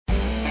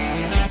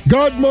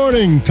Good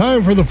morning.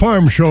 Time for the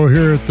Farm Show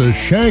here at the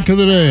Shank of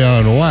the Day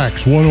on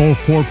Wax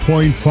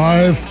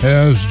 104.5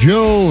 as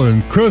Jill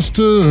and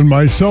Krista and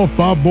myself,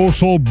 Bob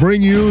Bosold,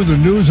 bring you the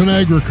news and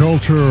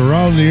agriculture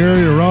around the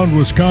area, around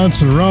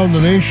Wisconsin, around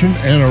the nation,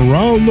 and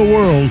around the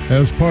world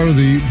as part of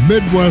the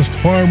Midwest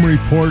Farm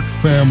Report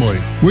family.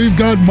 We've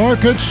got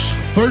markets,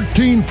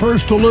 13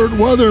 First Alert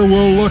weather.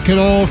 We'll look at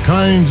all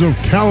kinds of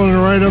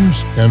calendar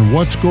items and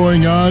what's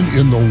going on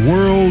in the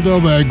world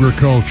of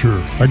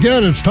agriculture.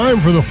 Again, it's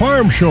time for the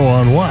Farm Show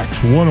on Wax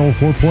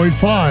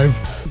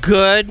 104.5.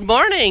 Good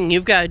morning.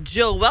 You've got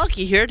Jill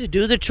Welke here to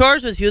do the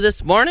chores with you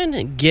this morning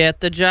and get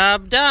the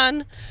job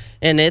done.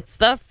 And it's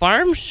the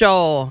Farm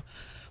Show.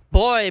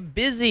 Boy,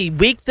 busy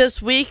week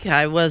this week.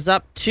 I was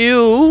up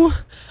to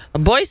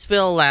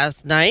Boyceville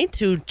last night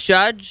to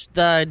judge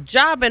the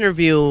job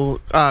interview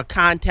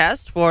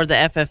contest for the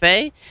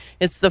FFA.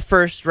 It's the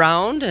first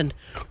round, and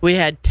we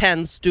had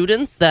 10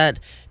 students that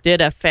did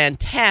a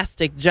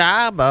fantastic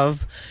job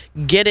of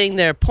getting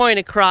their point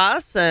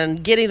across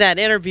and getting that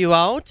interview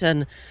out.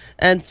 And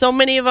so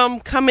many of them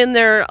come in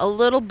there a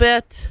little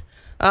bit,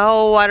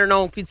 I don't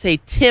know if you'd say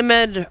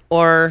timid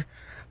or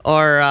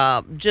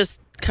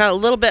just kind of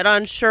a little bit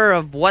unsure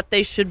of what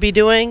they should be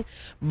doing.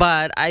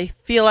 But I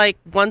feel like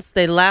once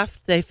they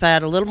left, they've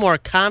had a little more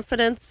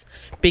confidence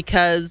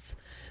because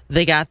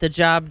they got the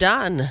job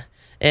done.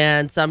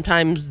 And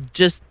sometimes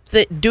just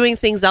doing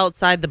things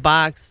outside the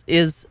box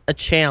is a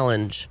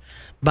challenge.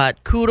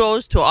 But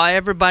kudos to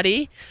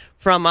everybody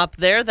from up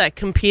there that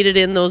competed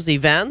in those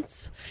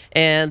events.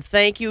 And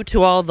thank you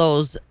to all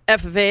those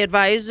FFA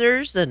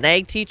advisors and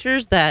ag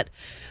teachers that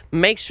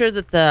make sure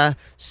that the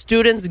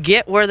students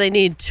get where they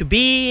need to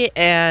be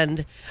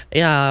and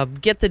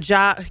get the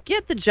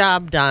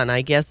job done,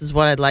 I guess is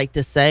what I'd like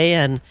to say,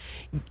 and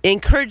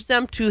encourage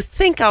them to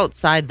think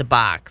outside the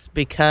box,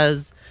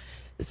 because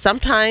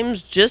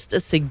sometimes just a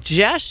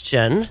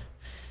suggestion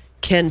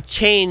can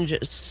change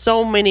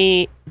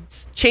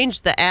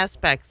the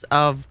aspects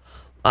of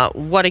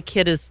what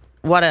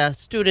a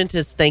student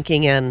is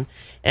thinking, and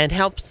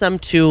helps them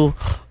to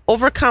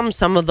overcome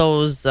some of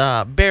those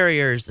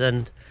barriers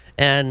and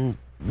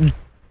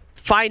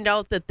find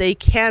out that they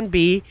can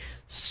be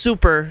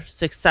super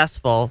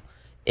successful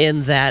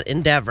in that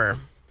endeavor.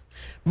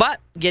 But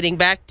getting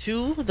back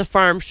to the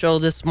Farm Show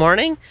this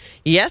morning,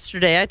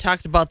 yesterday I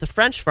talked about the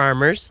French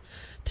farmers.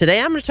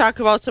 Today I'm going to talk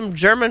about some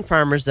German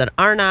farmers that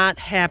are not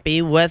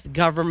happy with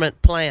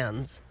government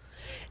plans.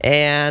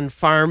 And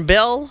Farm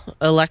Bill,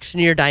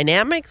 election year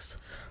dynamics,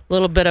 a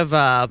little bit of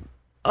a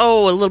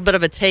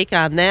take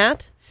on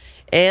that.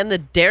 And the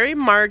Dairy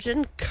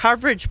Margin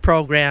Coverage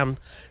Program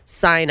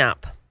sign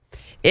up.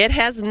 It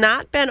has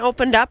not been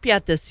opened up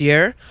yet this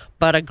year,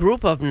 but a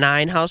group of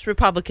 9 House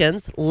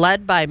Republicans,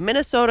 led by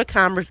Minnesota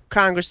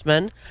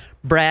Congressman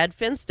Brad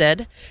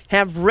Finstad,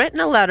 have written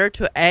a letter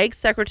to Ag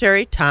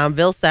Secretary Tom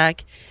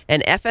Vilsack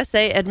and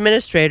FSA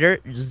Administrator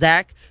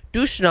Zach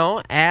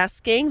Ducheneau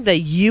asking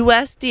the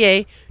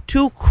USDA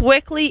to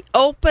quickly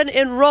open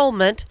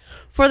enrollment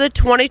for the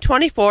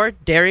 2024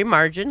 Dairy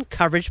Margin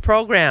Coverage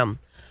Program.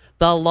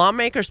 The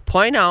lawmakers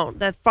point out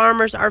that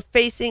farmers are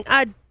facing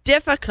a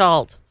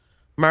difficult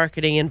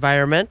marketing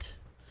environment,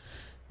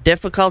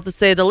 difficult to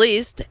say the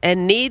least,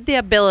 and need the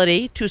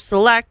ability to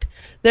select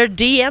their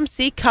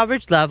DMC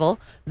coverage level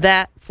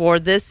that for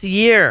this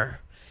year.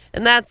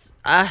 And that's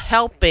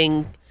helps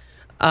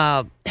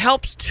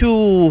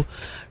to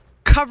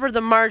cover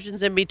the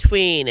margins in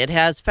between. It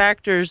has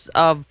factors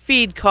of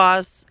feed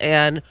costs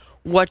and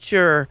what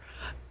you're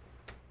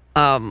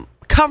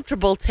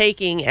comfortable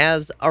taking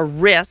as a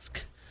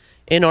risk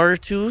in order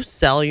to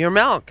sell your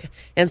milk.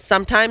 And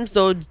sometimes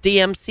those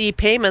DMC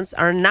payments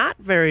are not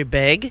very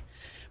big,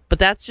 but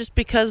that's just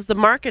because the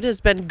market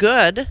has been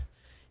good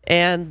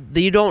and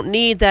you don't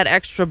need that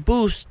extra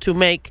boost to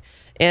make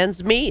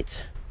ends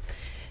meet.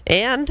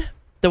 And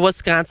the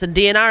Wisconsin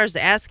DNR is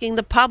asking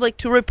the public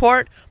to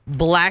report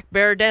black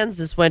bear dens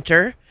this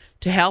winter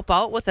to help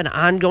out with an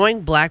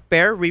ongoing black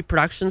bear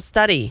reproduction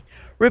study.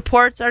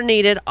 Reports are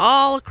needed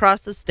all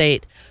across the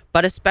state,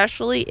 but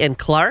especially in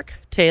Clark,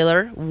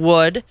 Taylor,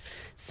 Wood,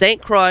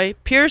 St. Croix,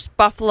 Pierce,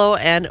 Buffalo,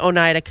 and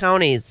Oneida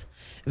counties.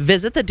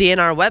 Visit the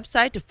DNR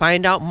website to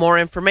find out more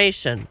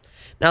information.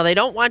 Now, they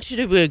don't want you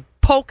to be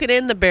poking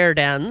in the bear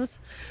dens.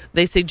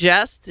 They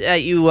suggest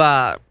you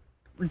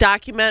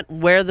document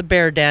where the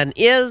bear den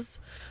is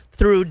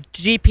through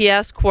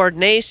GPS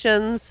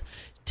coordinations.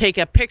 Take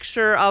a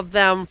picture of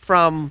them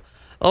from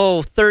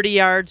 30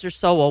 yards or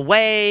so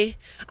away.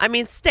 I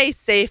mean, stay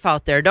safe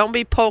out there. Don't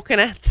be poking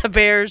at the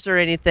bears or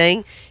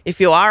anything if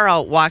you are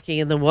out walking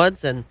in the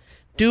woods and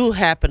do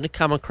happen to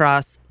come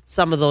across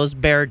some of those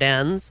bear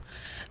dens.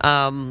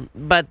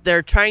 But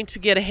they're trying to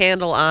get a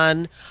handle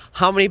on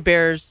how many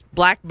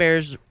black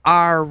bears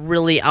are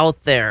really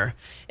out there.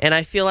 And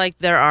I feel like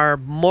there are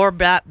more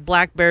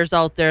black bears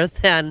out there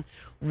than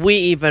we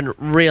even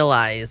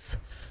realize.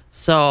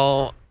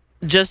 So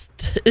just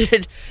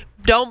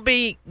don't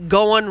be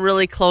going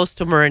really close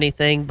to them or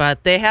anything,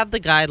 but they have the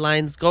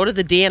guidelines. Go to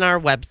the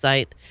DNR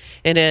website,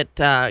 and it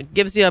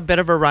gives you a bit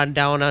of a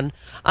rundown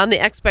on the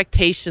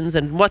expectations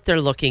and what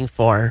they're looking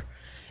for.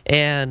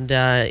 And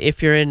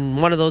if you're in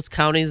one of those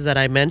counties that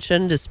I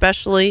mentioned,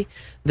 especially,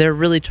 they're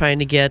really trying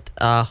to get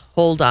a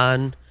hold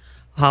on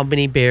how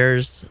many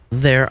bears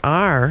there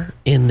are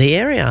in the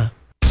area.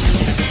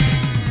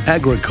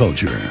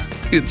 Agriculture.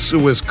 It's a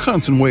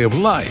Wisconsin way of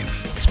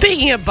life.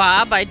 Speaking of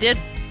Bob, I did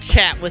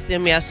chat with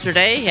him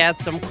yesterday. He had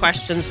some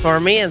questions for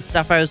me and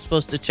stuff I was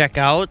supposed to check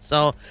out.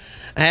 So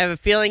I have a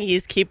feeling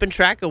he's keeping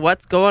track of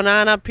what's going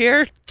on up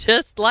here,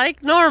 just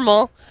like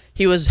normal.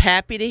 He was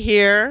happy to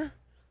hear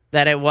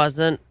that it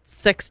wasn't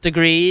 6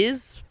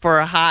 degrees for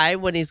a high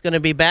when he's going to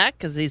be back,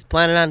 because he's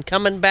planning on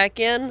coming back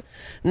in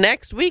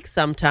next week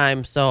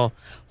sometime. So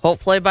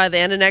hopefully by the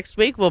end of next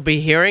week, we'll be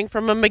hearing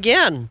from him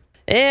again.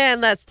 And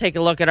let's take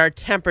a look at our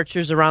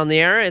temperatures around the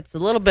area. It's a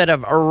little bit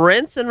of a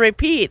rinse and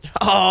repeat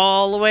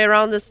all the way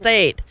around the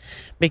state,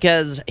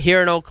 because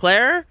here in Eau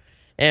Claire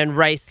and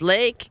Rice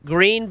Lake,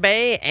 Green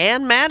Bay,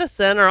 and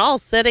Madison are all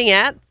sitting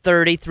at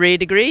 33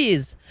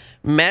 degrees.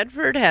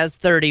 Medford has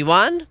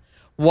 31.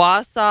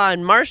 Wausau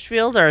and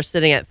Marshfield are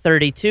sitting at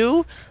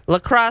 32. La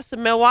Crosse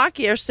and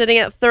Milwaukee are sitting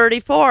at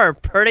 34.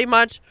 Pretty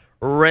much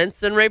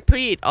rinse and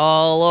repeat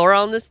all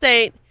around the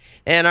state.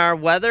 And our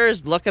weather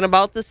is looking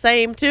about the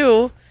same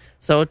too.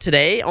 So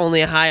today,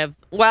 only a high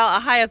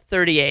of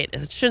 38.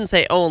 I shouldn't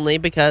say only,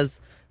 because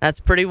that's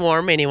pretty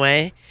warm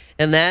anyway.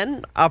 And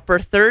then upper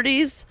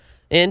 30s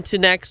into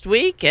next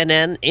week, and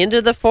then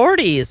into the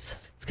 40s.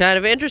 It's kind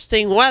of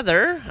interesting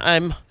weather.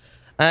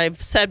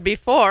 I've said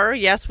before,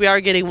 yes, we are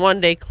getting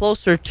one day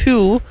closer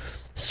to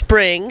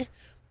spring,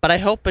 but I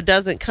hope it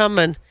doesn't come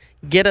and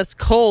get us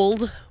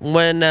cold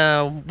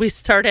when we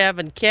start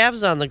having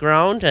calves on the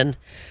ground and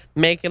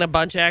making a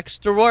bunch of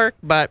extra work.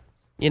 But,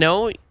 you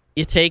know,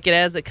 you take it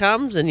as it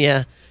comes and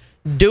you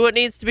do what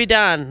needs to be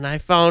done. And I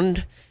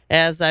found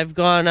as I've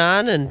gone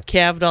on and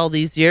calved all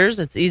these years,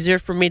 it's easier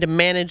for me to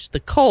manage the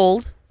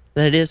cold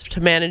than it is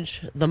to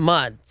manage the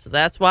mud. So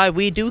that's why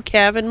we do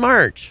calve in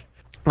March.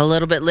 A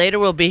little bit later,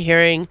 we'll be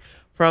hearing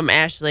from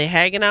Ashley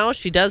Hagenow.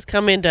 She does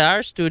come into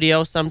our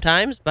studio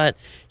sometimes, but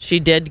she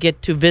did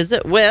get to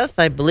visit with,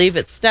 I believe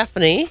it's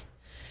Stephanie,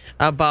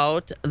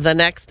 about the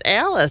next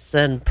Alice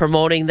and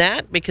promoting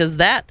that, because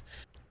the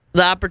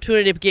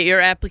opportunity to get your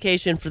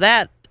application for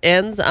that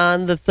ends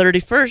on the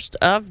 31st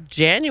of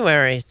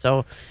January.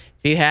 So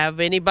if you have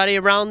anybody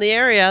around the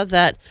area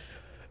that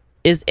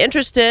is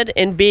interested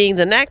in being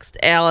the next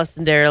Alice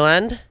in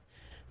Dairyland,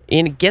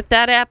 and get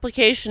that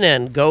application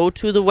in. Go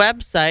to the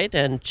website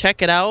and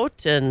check it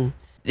out. And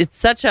it's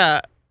such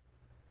a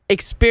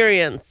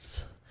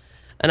experience.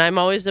 And I'm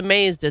always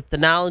amazed at the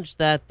knowledge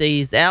that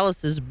these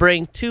Alices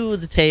bring to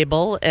the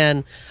table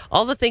and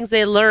all the things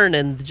they learn.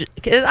 And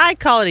I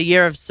call it a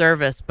year of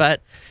service,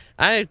 but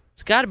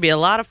it's got to be a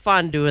lot of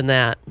fun doing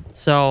that.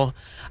 So,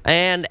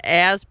 and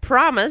as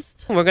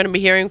promised, we're going to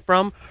be hearing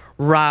from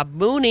Rob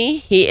Mooney.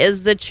 He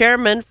is the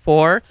chairman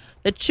for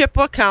the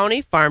Chippewa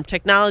County Farm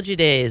Technology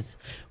Days.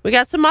 We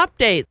got some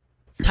updates.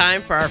 It's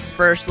time for our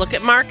first look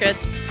at markets.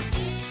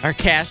 Our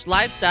cash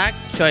livestock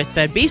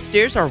choice-fed beef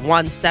steers are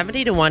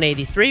 170 to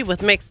 183,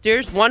 with mixed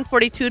steers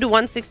 142 to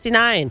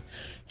 169.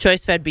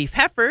 Choice-fed beef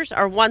heifers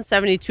are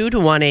 172 to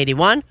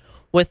 181,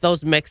 with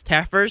those mixed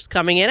heifers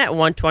coming in at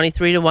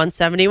 123 to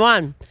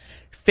 171.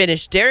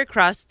 Finished dairy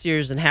cross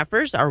steers and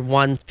heifers are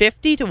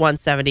 150 to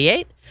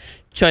 178.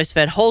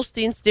 Choice-fed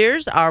Holstein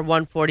steers are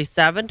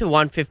 147 to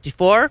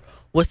 154,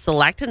 with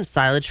select and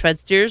silage-fed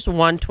steers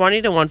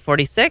 120 to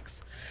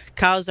 146.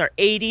 Cows are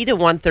 80 to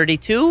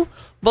 132.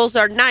 Bulls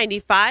are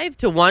 95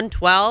 to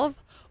 112.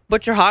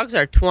 Butcher hogs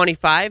are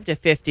 25 to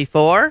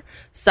 54.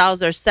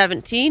 Sows are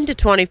 17 to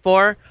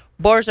 24.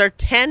 Boars are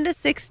 10 to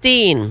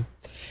 16.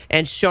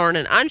 And shorn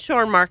and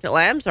unshorn market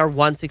lambs are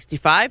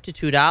 $1.65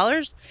 to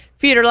 $2.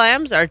 Feeder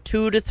lambs are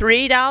 $2 to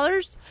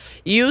 $3.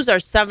 Ewes are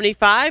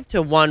 75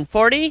 to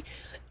 140.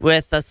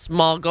 With the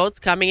small goats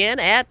coming in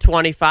at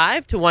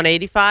 25 to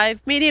 185.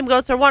 Medium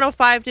goats are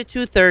 105 to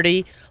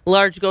 230.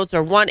 Large goats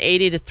are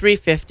 180 to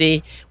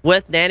 350,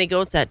 with nanny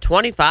goats at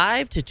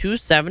 25 to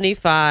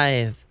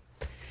 275.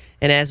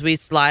 And as we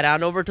slide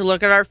on over to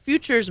look at our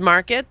futures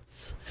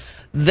markets,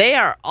 they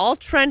are all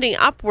trending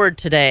upward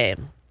today.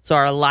 So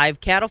our live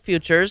cattle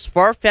futures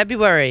for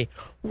February,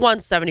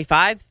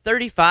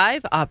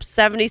 175.35, up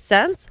 70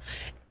 cents.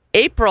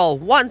 April,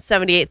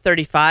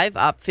 178.35,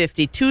 up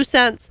 52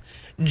 cents.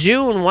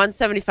 June,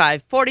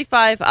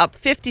 175.45, up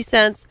 50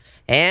 cents.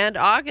 And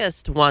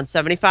August,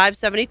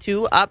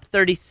 175.72, up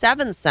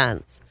 37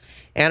 cents.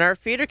 And our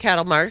feeder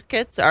cattle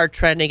markets are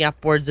trending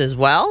upwards as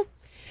well.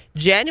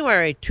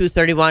 January,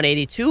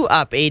 231.82,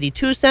 up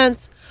 82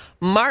 cents.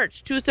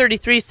 March,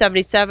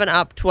 233.77,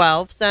 up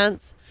 12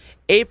 cents.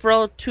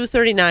 April,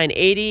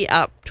 239.80,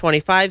 up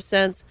 25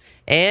 cents.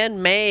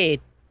 And May,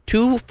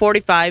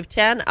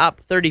 245.10, up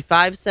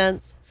 35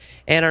 cents.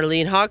 And our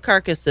lean hog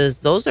carcasses,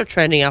 those are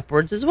trending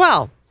upwards as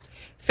well.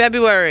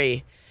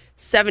 February,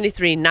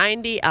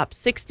 $73.90 up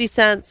 60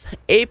 cents.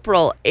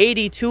 April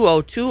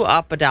 82.02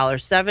 up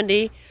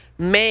 $1.70.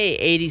 May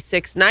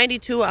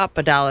 86.92 up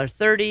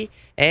 $1.30.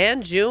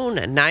 And June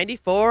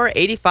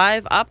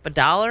 94.85 up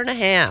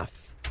 $1.50.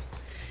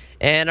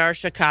 And our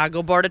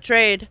Chicago Board of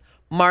Trade,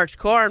 March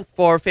corn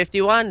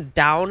 $4.51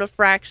 down a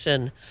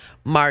fraction.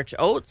 March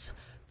oats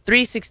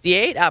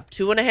 $3.68 up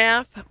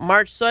 2.5.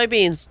 March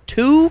soybeans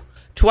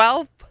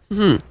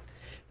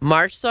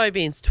March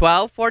soybeans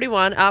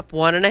 $12.41 up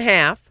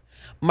 1.5.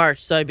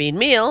 March soybean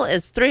meal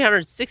is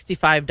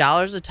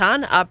 $365 a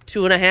ton, up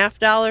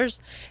 $2.50.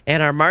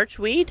 And our March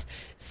wheat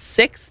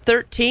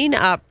 $6.13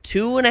 up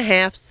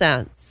 2.5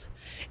 cents.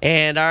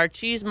 And our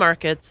cheese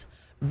markets,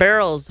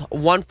 barrels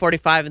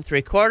 $1.45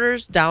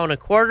 3/4 down a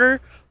quarter.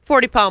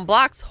 40-pound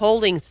blocks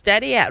holding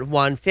steady at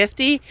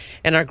 $1.50.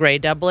 And our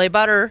grade AA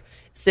butter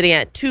sitting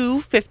at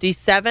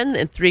 $2.57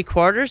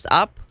 3/4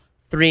 up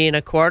 3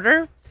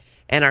 1/4.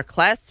 And our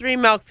class 3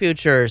 milk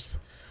futures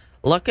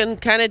looking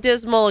kind of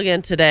dismal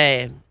again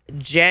today.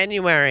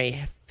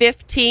 January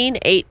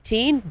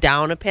 15.18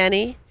 down a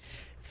penny.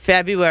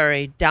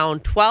 February down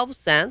 12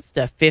 cents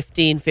to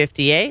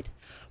 15.58.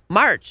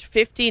 March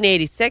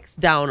 15.86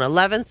 down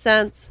 11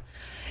 cents.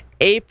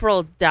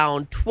 April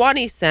down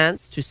 20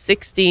 cents to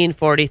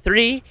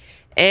 16.43.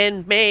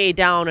 And May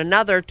down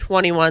another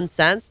 21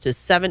 cents to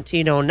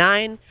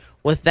 17.09,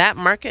 with that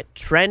market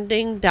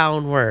trending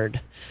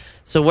downward.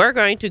 So we're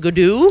going to go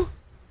do,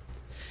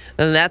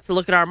 and that's a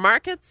look at our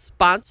markets,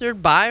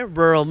 sponsored by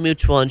Rural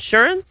Mutual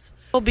Insurance.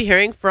 We'll be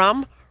hearing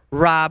from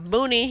Rob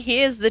Mooney.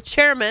 He is the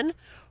chairman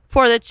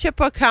for the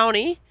Chippewa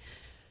County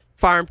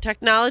Farm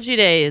Technology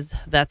Days.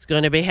 That's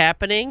going to be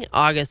happening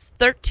August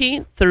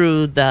 13th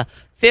through the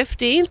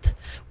 15th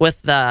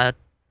with the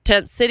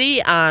Tent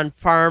City on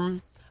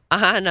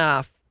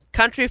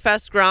Country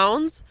Fest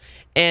grounds.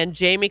 And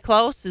Jamie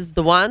Close is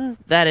the one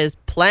that is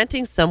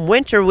planting some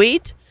winter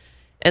wheat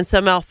and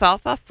some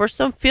alfalfa for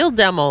some field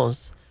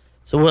demos.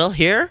 So we'll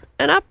hear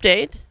an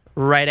update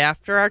right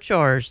after our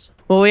chores.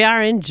 Well, we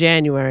are in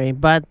January,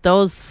 but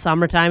those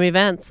summertime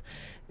events,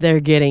 they're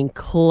getting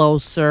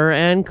closer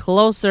and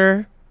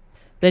closer.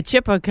 The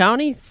Chippewa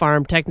County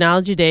Farm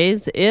Technology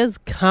Days is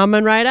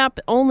coming right up,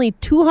 only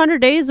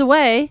 200 days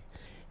away.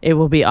 It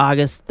will be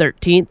August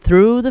 13th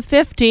through the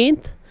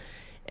 15th.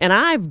 And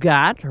I've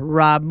got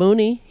Rob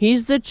Mooney.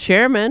 He's the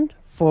chairman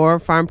for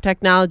Farm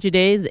Technology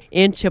Days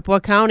in Chippewa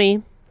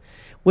County,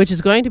 which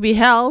is going to be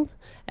held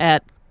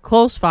at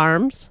Close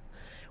Farms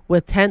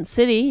with Tent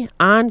City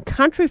on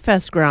Country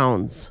Fest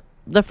grounds.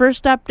 The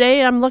first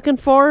update I'm looking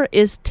for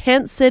is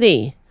Tent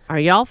City. Are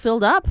y'all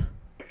filled up?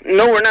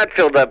 No, we're not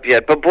filled up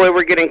yet, but boy,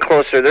 we're getting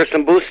closer. There's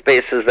some booth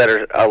spaces that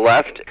are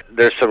left.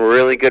 There's some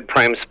really good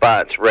prime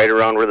spots right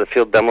around where the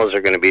field demos are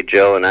going to be,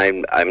 Joe, and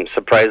I'm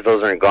surprised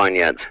those aren't gone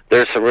yet.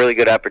 There's some really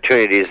good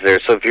opportunities there,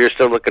 so if you're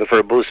still looking for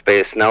a booth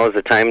space, now is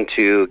the time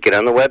to get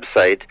on the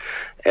website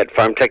at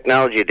Farm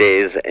Technology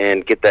Days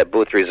and get that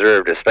booth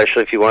reserved,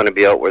 especially if you want to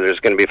be out where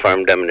there's going to be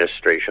farm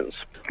demonstrations.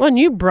 Well, and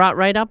you brought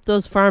right up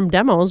those farm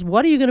demos.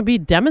 What are you going to be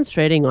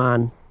demonstrating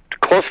on?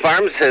 Close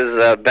Farms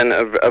has been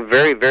a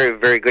very, very,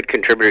 very good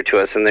contributor to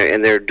us, and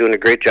they're doing a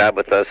great job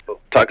with us.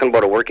 Talking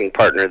about a working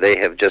partner, they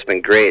have just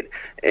been great.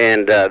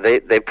 And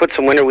they put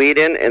some winter wheat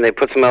in, and they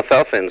put some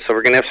alfalfa in, so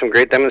we're going to have some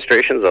great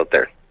demonstrations out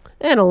there.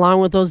 And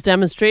along with those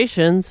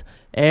demonstrations,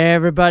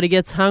 everybody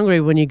gets hungry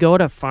when you go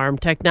to Farm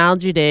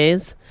Technology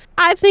Days.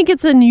 I think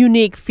it's a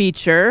unique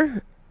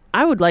feature.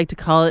 I would like to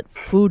call it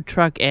Food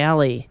Truck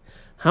Alley.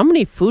 How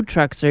many food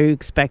trucks are you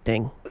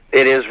expecting?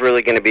 It is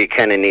really going to be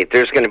kind of neat.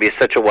 There's going to be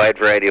such a wide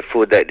variety of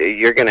food that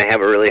you're going to have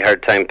a really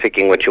hard time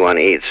picking what you want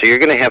to eat. So you're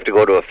going to have to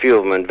go to a few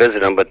of them and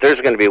visit them, but there's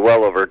going to be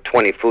well over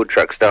 20 food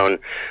trucks down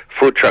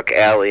Food Truck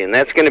Alley, and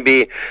that's going to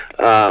be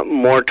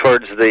more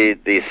towards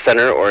the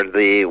center or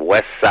the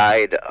west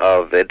side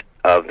of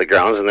the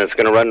grounds, and it's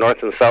going to run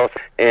north and south.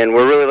 And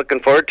we're really looking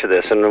forward to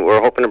this, and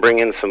we're hoping to bring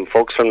in some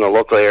folks from the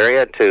local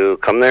area to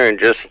come there and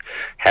just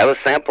have a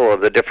sample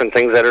of the different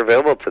things that are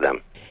available to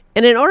them.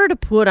 And in order to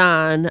put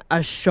on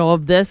a show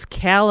of this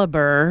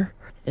caliber,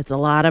 it's a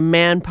lot of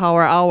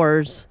manpower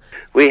hours.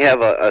 We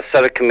have a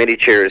set of committee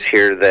chairs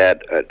here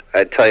that,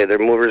 I tell you, they're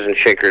movers and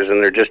shakers,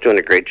 and they're just doing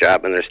a great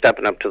job, and they're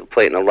stepping up to the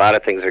plate, and a lot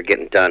of things are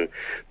getting done.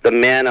 The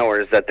man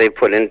hours that they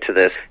put into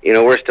this,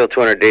 we're still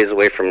 200 days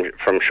away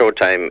from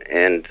showtime,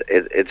 and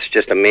it's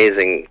just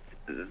amazing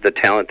the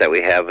talent that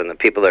we have and the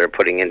people that are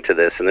putting into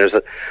this. And there's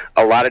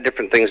a lot of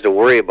different things to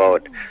worry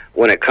about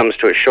when it comes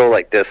to a show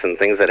like this and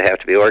things that have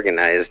to be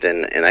organized,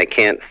 and I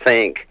can't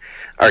thank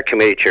our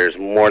committee chairs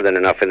more than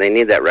enough, and they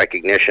need that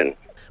recognition.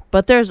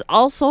 But there's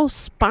also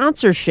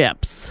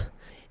sponsorships,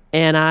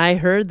 and I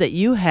heard that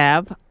you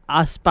have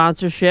a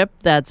sponsorship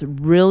that's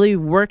really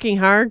working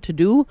hard to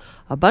do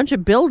a bunch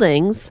of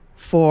buildings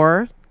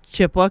for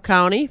Chippewa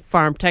County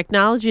Farm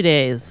Technology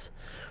Days.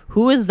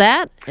 Who is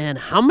that, and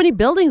how many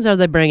buildings are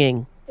they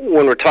bringing?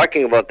 when we're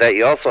talking about that,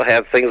 you also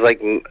have things like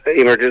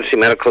emergency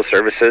medical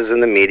services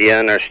and the media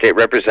and our state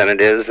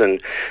representatives, and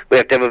we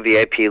have to have a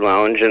VIP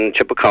lounge, and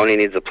Chippewa County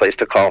needs a place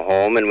to call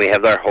home, and we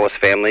have our host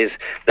families.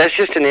 That's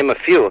just to name a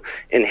few.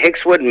 And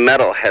Hickswood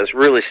Metal has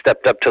really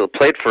stepped up to the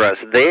plate for us.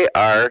 They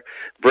are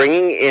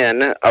bringing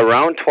in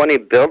around 20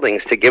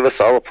 buildings to give us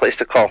all a place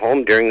to call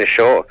home during the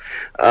show,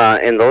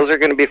 and those are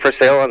going to be for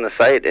sale on the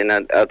site. And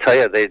I'll tell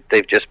you,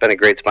 they've just been a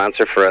great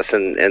sponsor for us,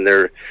 and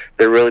they're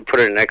really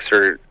putting an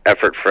extra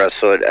effort for us.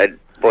 So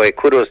boy,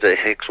 kudos to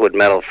Hickswood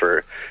Metal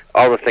for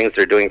all the things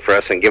they're doing for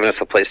us and giving us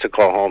a place to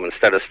call home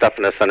instead of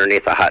stuffing us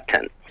underneath a hot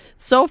tent.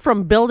 So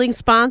from building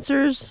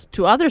sponsors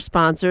to other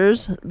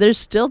sponsors, there's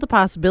still the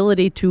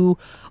possibility to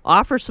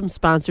offer some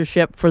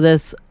sponsorship for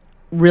this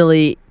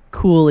really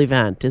cool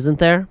event, isn't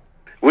there?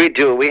 We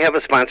do. We have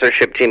a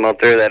sponsorship team out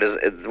there that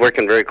is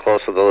working very close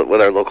with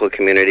our local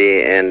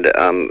community, and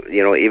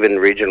even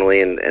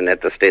regionally and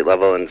at the state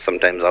level, and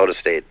sometimes out of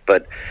state.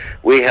 But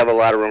we have a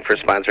lot of room for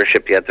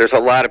sponsorship yet. There's a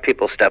lot of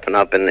people stepping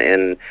up,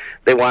 and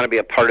they want to be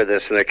a part of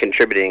this, and they're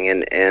contributing.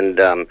 And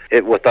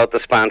without the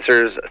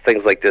sponsors,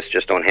 things like this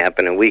just don't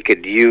happen. And we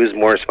could use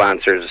more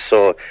sponsors.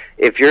 So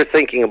if you're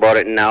thinking about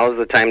it, now is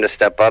the time to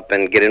step up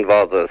and get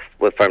involved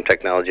with Farm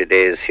Technology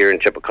Days here in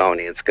Chippewa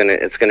County. It's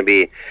gonna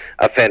be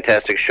a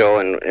fantastic show,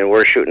 and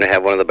we're shooting to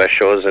have one of the best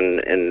shows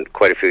in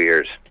quite a few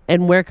years.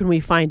 And where can we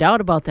find out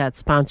about that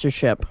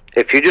sponsorship?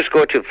 If you just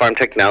go to Farm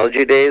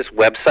Technology Days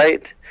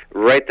website,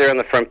 right there on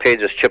the front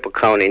page is Chippewa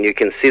County, and you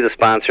can see the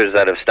sponsors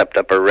that have stepped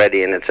up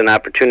already, and it's an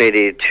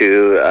opportunity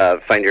to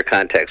find your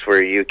contacts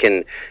where you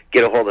can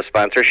get a hold of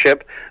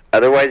sponsorship.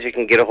 Otherwise, you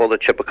can get a hold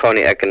of Chippewa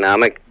County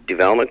Economic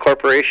Development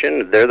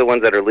Corporation. They're the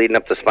ones that are leading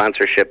up the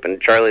sponsorship,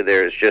 and Charlie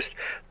there is just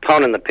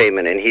pounding the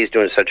pavement, and he's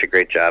doing such a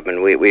great job,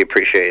 and we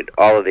appreciate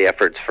all of the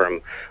efforts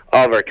from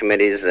all of our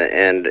committees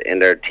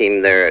and our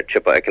team there at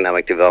Chippewa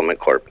Economic Development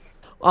Corp.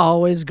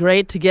 Always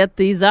great to get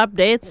these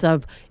updates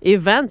of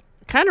events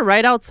kind of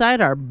right outside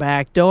our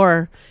back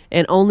door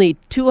and only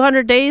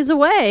 200 days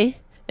away,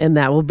 and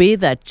that will be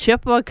the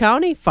Chippewa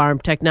County Farm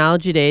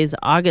Technology Days,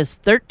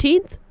 August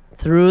 13th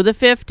through the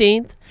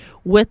 15th,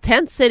 with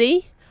Tent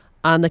City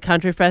on the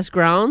Country Fest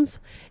grounds,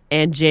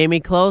 and Jamie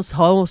Close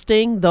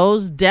hosting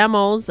those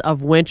demos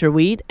of winter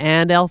wheat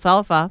and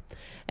alfalfa.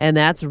 And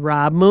that's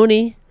Rob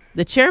Mooney,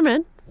 the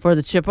chairman for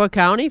the Chippewa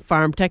County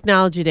Farm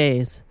Technology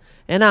Days.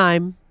 And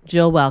I'm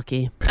Jill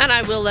Welke. And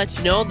I will let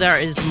you know there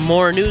is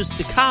more news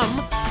to come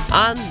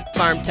on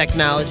Farm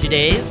Technology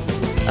Days.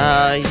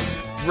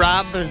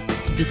 Rob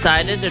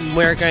decided, and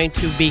we're going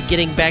to be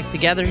getting back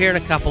together here in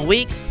a couple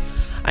weeks.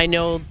 I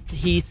know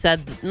he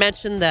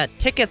mentioned that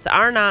tickets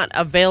are not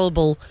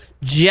available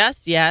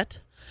just yet.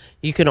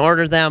 You can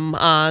order them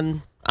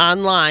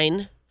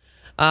online,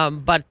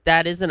 but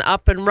that isn't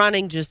up and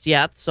running just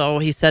yet. So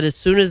he said as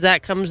soon as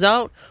that comes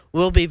out,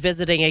 we'll be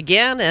visiting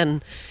again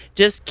and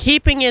just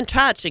keeping in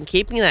touch and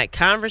keeping that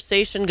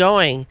conversation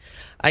going.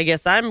 I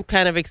guess I'm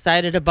kind of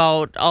excited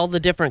about all the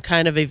different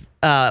kind of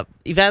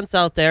events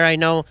out there. I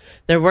know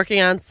they're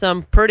working on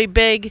some pretty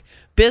big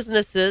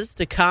businesses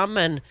to come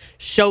and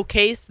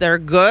showcase their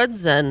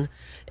goods and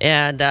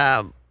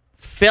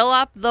fill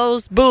up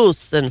those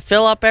booths and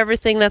fill up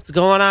everything that's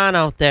going on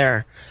out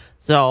there.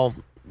 So,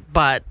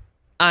 but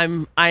I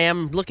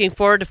am looking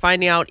forward to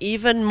finding out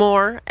even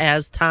more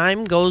as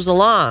time goes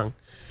along.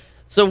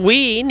 So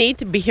we need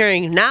to be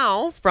hearing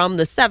now from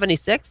the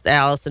 76th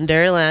Alice in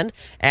Dairyland,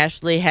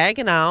 Ashley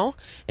Hagenow,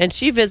 and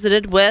she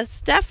visited with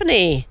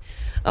Stephanie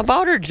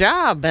about her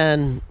job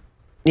and,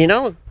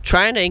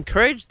 trying to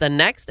encourage the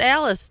next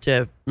Alice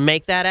to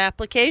make that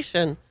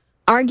application.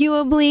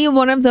 Arguably,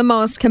 one of the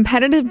most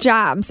competitive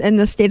jobs in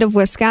the state of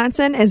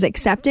Wisconsin is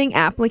accepting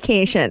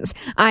applications.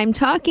 I'm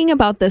talking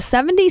about the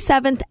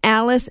 77th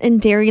Alice in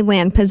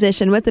Dairyland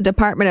position with the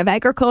Department of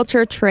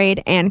Agriculture,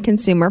 Trade, and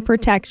Consumer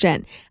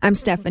Protection. I'm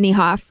Stephanie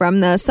Hoff from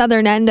the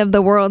southern end of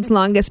the world's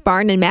longest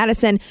barn in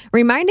Madison,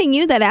 reminding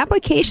you that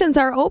applications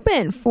are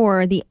open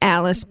for the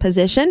Alice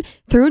position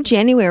through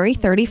January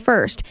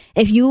 31st.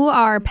 If you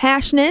are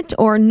passionate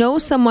or know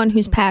someone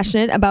who's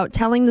passionate about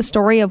telling the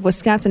story of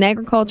Wisconsin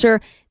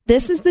agriculture,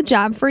 this is the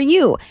job for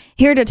you.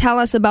 Here to tell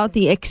us about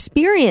the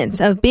experience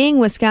of being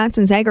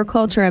Wisconsin's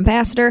agriculture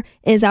ambassador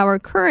is our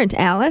current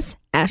Alice,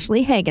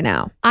 Ashley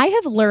Hagenow. I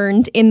have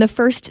learned in the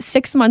first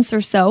 6 months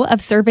or so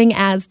of serving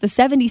as the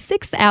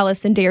 76th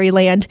Alice in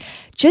Dairyland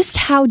just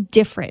how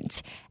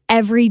different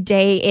every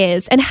day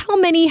is and how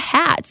many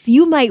hats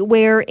you might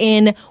wear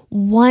in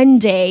one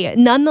day,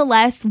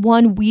 nonetheless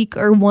 1 week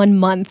or 1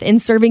 month in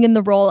serving in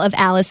the role of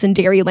Alice in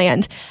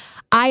Dairyland.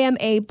 I am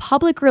a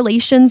public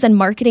relations and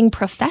marketing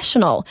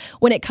professional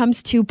when it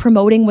comes to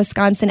promoting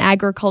Wisconsin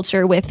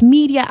agriculture with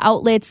media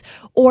outlets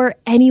or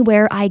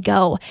anywhere I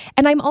go.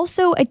 And I'm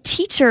also a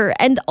teacher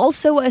and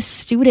also a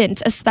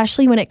student,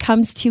 especially when it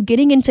comes to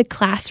getting into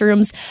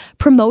classrooms,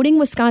 promoting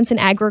Wisconsin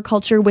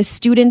agriculture with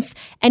students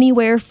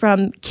anywhere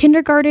from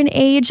kindergarten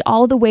age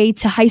all the way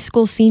to high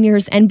school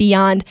seniors and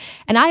beyond.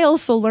 And I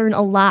also learn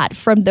a lot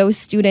from those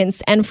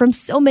students and from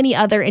so many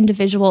other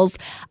individuals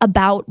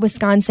about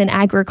Wisconsin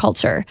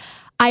agriculture.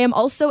 I am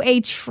also a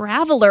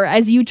traveler,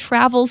 as you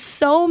travel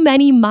so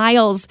many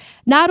miles,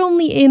 not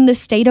only in the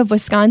state of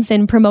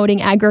Wisconsin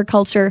promoting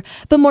agriculture,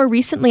 but more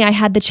recently I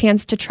had the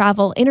chance to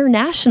travel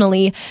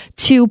internationally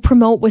to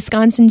promote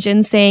Wisconsin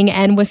ginseng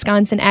and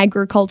Wisconsin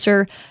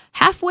agriculture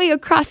halfway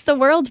across the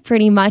world,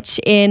 pretty much,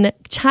 in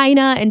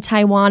China and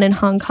Taiwan and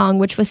Hong Kong,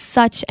 which was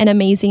such an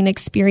amazing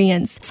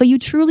experience. So you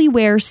truly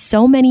wear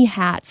so many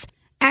hats.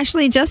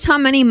 Ashley, just how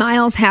many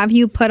miles have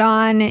you put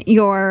on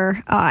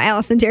your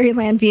Alice in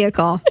Dairyland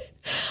vehicle?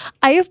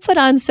 I have put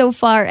on so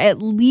far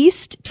at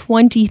least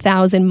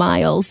 20,000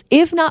 miles,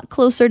 if not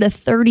closer to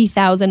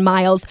 30,000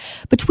 miles,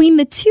 between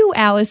the two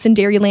Alice in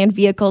Dairyland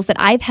vehicles that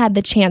I've had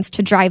the chance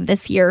to drive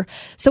this year.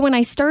 So when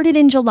I started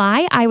in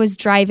July, I was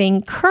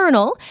driving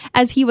Colonel,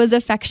 as he was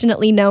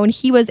affectionately known.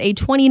 He was a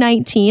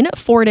 2019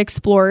 Ford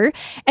Explorer.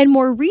 And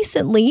more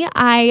recently,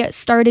 I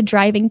started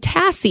driving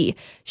Tassie.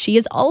 She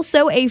is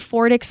also a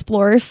Ford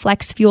Explorer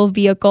flex fuel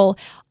vehicle,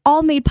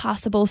 all made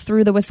possible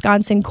through the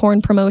Wisconsin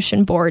Corn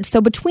Promotion Board.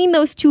 So between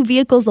those two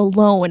vehicles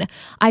alone,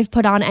 I've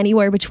put on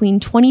anywhere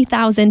between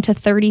 20,000 to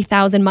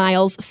 30,000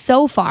 miles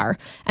so far.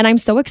 And I'm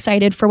so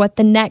excited for what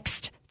the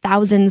next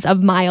thousands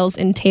of miles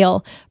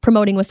entail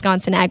promoting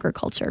Wisconsin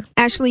agriculture.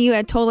 Ashley, you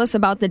had told us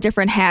about the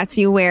different hats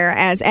you wear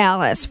as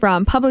Alice,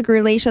 from public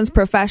relations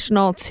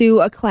professional to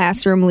a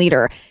classroom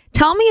leader.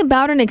 Tell me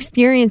about an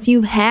experience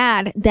you've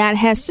had that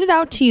has stood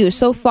out to you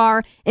so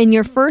far in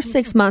your first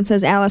 6 months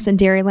as Alice in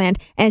Dairyland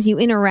as you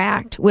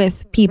interact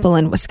with people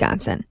in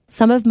Wisconsin.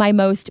 Some of my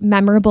most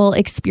memorable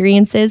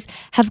experiences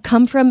have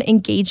come from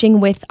engaging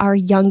with our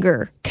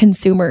younger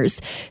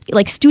consumers,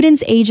 like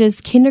students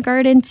ages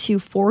kindergarten to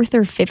 4th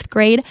or 5th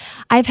grade.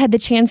 I've had the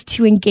chance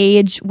to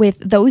engage with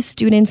those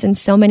students in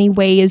so many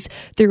ways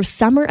through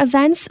summer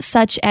events,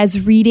 such as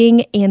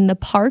reading in the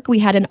park. We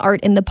had an Art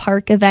in the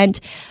Park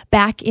event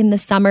back in the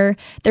summer.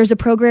 There's a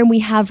program we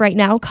have right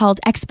now called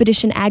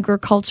Expedition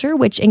Agriculture,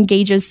 which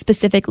engages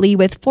specifically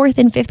with 4th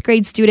and 5th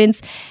grade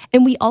students.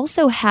 And we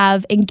also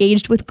have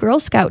engaged with Girl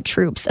Scout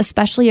troops,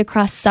 especially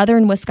across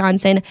southern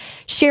Wisconsin,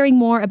 sharing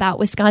more about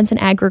Wisconsin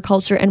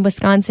agriculture and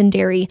Wisconsin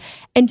dairy.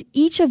 And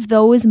each of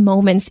those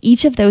moments,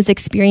 each of those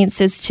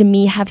experiences to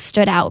me have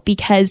stood out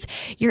because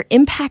you're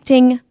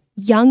impacting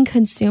young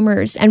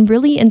consumers and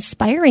really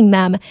inspiring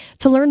them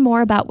to learn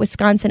more about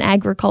Wisconsin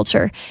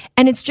agriculture.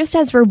 And it's just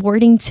as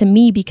rewarding to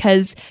me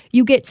because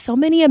you get so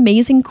many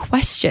amazing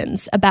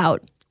questions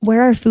about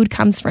where our food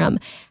comes from,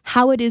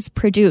 how it is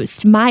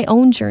produced, my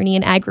own journey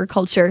in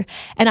agriculture.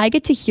 And I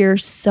get to hear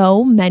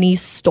so many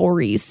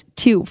stories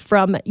too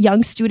from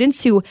young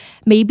students who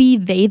maybe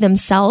they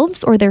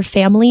themselves or their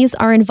families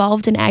are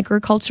involved in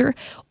agriculture,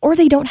 or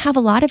they don't have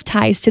a lot of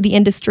ties to the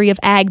industry of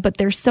ag, but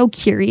they're so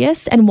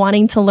curious and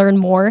wanting to learn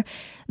more.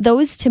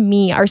 Those to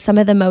me are some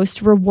of the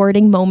most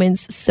rewarding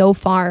moments so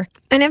far.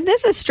 And if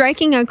this is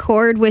striking a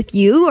chord with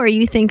you, or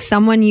you think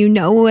someone you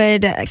know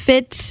would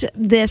fit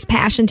this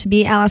passion to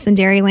be Alice in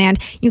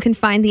Dairyland, you can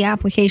find the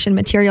application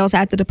materials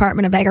at the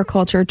Department of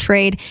Agriculture,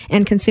 Trade,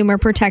 and Consumer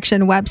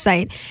Protection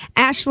website.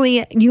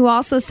 Ashley, you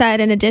also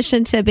said in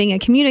addition to being a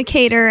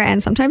communicator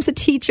and sometimes a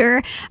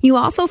teacher, you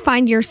also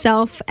find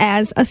yourself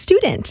as a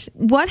student.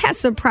 What has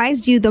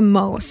surprised you the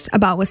most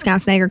about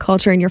Wisconsin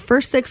agriculture in your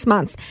first 6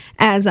 months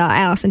as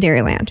Alice in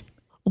Dairyland?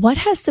 What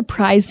has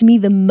surprised me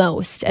the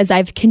most as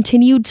I've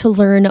continued to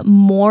learn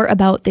more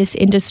about this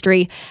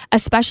industry,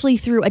 especially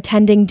through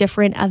attending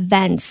different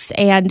events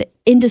and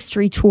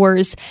industry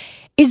tours,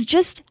 is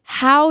just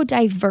how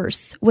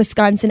diverse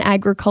Wisconsin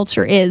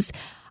agriculture is.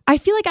 I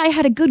feel like I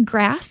had a good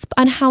grasp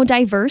on how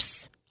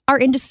diverse our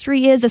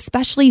industry is,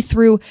 especially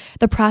through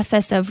the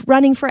process of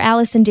running for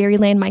Alice in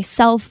Dairyland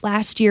myself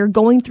last year,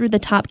 going through the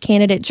top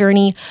candidate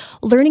journey,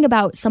 learning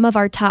about some of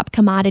our top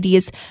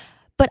commodities.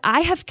 But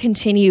I have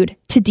continued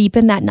to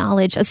deepen that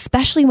knowledge,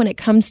 especially when it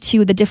comes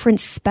to the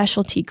different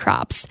specialty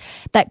crops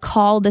that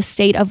call the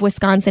state of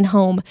Wisconsin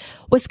home.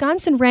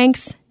 Wisconsin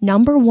ranks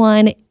number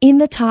 1 in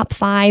the top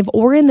 5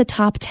 or in the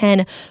top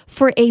 10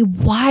 for a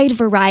wide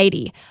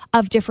variety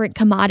of different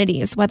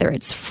commodities, whether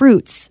it's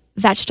fruits,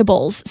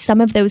 vegetables,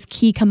 some of those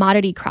key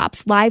commodity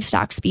crops,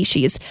 livestock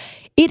species.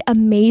 It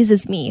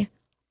amazes me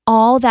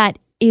all that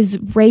is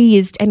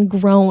raised and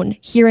grown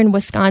here in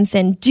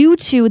Wisconsin due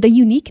to the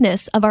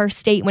uniqueness of our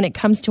state when it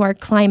comes to our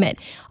climate,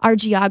 our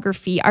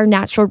geography, our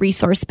natural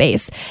resource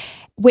base.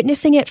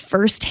 Witnessing it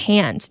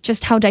firsthand,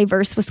 just how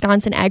diverse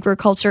Wisconsin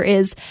agriculture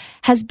is,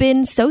 has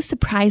been so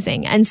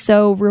surprising and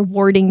so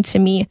rewarding to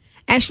me.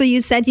 Ashley,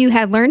 you said you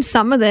had learned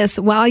some of this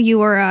while you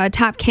were a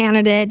top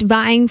candidate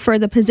vying for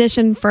the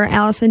position for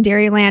Alice in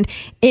Dairyland.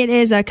 It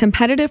is a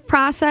competitive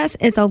process.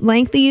 It's a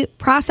lengthy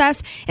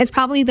process. It's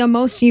probably the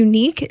most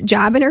unique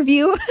job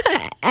interview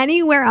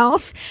anywhere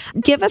else.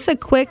 Give us a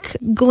quick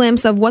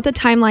glimpse of what the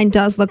timeline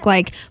does look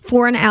like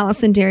for an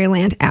Alice in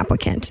Dairyland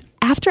applicant.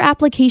 after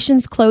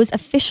applications close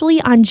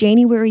officially on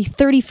January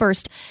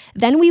 31st,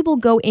 then we will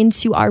go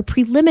into our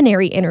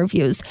preliminary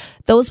interviews.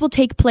 Those will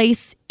take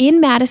place in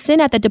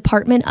Madison at the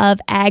Department of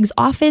Ag's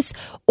office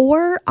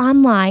or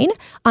online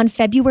on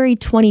February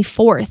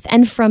 24th.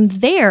 And from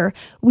there,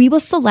 we will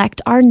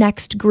select our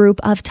next group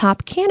of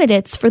top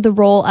candidates for the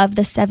role of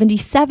the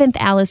 77th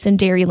Alice in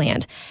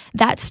Dairyland.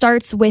 That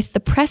starts with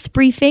the press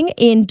briefing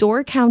in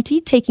Door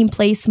County taking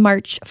place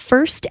March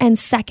 1st and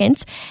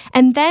 2nd.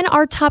 And then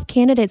our top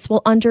candidates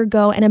will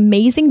undergo an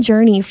amazing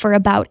journey for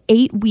about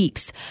 8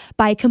 weeks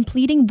by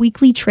completing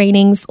weekly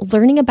trainings,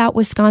 learning about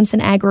Wisconsin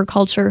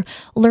agriculture,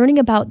 learning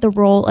about the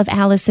role of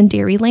Alice in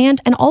Dairyland,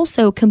 and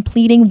also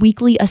completing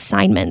weekly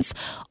assignments,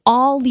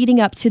 all leading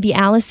up to the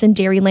Alice in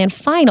Dairyland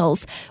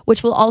Finals,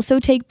 which will also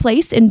take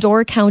place in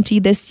Door County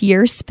this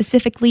year,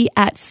 specifically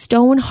at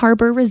Stone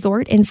Harbor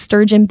Resort in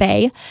Sturgeon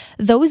Bay.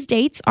 Those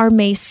dates are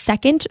May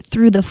 2nd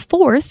through the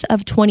 4th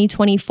of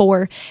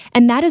 2024,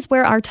 and that is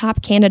where our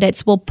top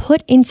candidates will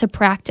put into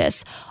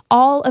practice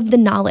all of the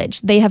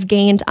knowledge they have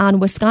gained on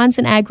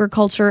Wisconsin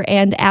agriculture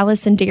and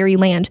Alice in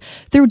Dairyland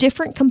through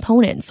different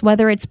components,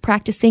 whether it's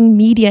practicing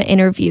media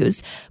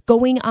interviews,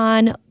 going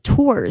on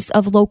tours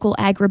of local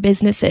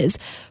agribusinesses,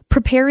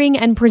 preparing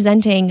and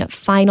presenting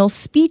final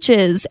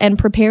speeches, and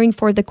preparing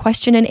for the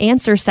question and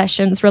answer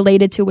sessions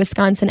related to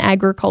Wisconsin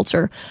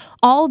agriculture.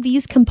 All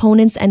these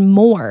components and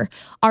more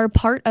are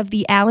part of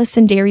the Alice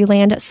in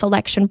Dairyland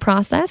selection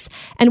process,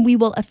 and we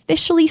will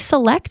officially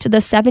select the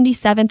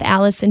 77th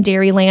Alice in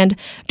Dairyland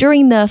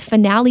during the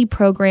finale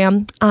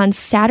program on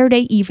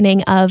Saturday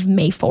evening of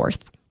May 4th.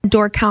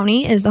 Door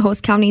County is the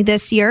host county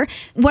this year.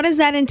 What does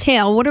that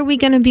entail? What are we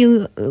going to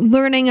be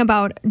learning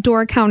about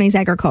Door County's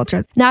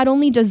agriculture? Not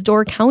only does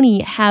Door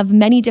County have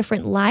many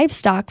different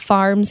livestock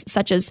farms,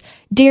 such as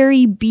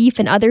dairy, beef,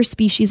 and other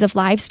species of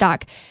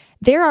livestock,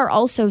 there are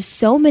also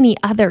so many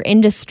other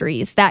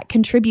industries that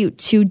contribute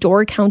to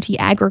Door County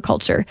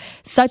agriculture,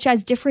 such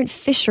as different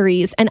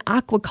fisheries and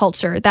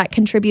aquaculture that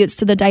contributes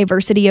to the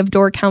diversity of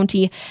Door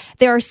County.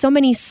 There are so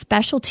many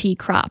specialty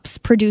crops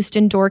produced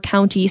in Door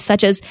County,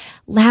 such as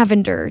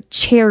lavender,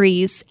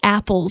 cherries,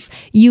 apples,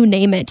 you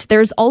name it.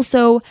 There's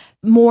also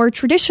more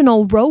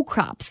traditional row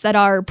crops that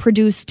are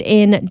produced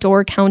in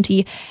Door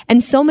County,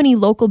 and so many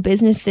local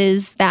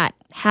businesses that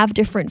have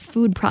different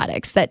food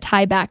products that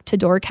tie back to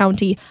Door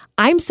County.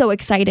 I'm so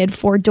excited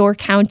for Door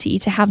County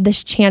to have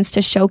this chance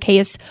to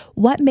showcase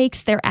what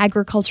makes their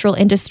agricultural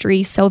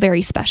industry so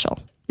very special.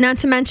 Not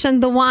to mention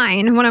the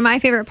wine, one of my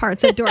favorite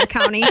parts of Door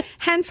County,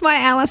 hence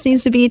why Alice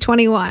needs to be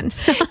 21.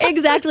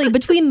 Exactly.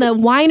 Between the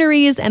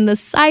wineries and the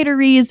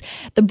cideries,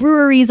 the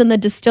breweries and the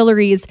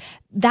distilleries,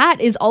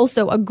 that is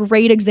also a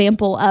great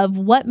example of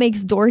what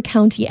makes Door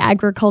County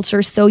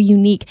agriculture so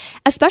unique,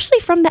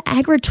 especially from the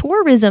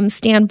agritourism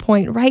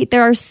standpoint, right?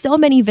 There are so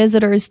many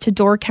visitors to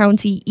Door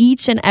County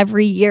each and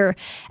every year,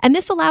 and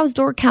this allows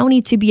Door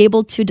County to be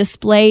able to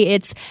display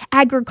its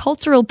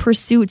agricultural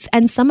pursuits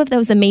and some of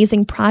those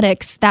amazing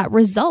products that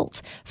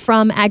result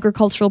from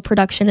agricultural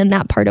production in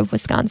that part of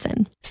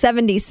Wisconsin.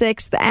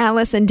 76th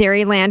Alice in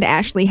Dairyland,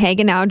 Ashley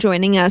Hagenow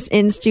joining us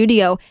in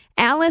studio.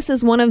 Alice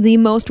is one of the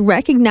most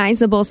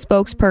recognizable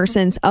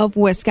spokespersons of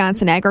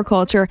Wisconsin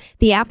agriculture.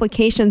 The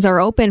applications are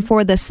open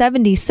for the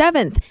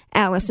 77th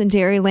Alice in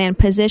Dairyland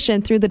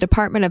position through the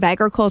Department of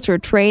Agriculture,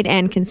 Trade,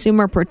 and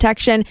Consumer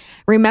Protection.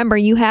 Remember,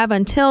 you have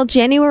until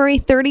January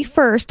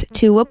 31st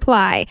to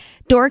apply.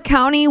 Door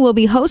County will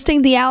be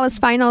hosting the Alice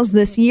Finals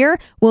this year.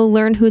 We'll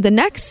learn who the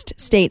next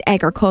state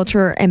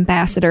agriculture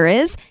ambassador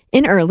is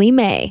in early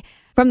May.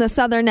 From the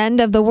southern end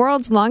of the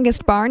world's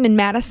longest barn in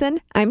Madison,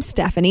 I'm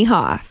Stephanie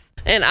Hoff.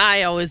 And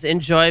I always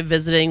enjoy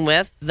visiting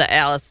with the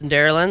Alice in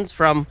Dairylands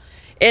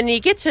and you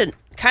get to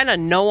kind of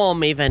know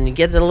them even. You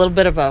get a little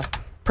bit of a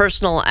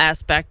personal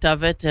aspect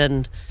of it,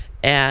 and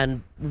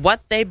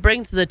what they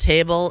bring to the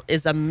table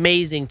is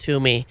amazing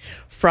to me.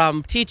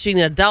 From teaching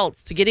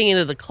adults to getting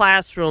into the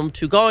classroom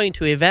to going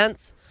to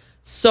events,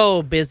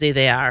 so busy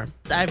they are.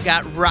 I've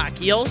got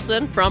Rocky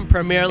Olson from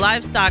Premier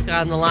Livestock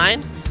on the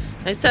line.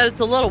 I said it's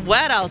a little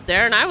wet out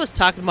there, and I was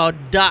talking about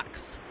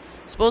ducks.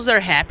 Suppose they're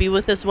happy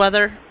with this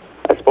weather?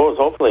 I suppose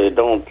hopefully it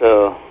don't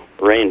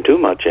rain too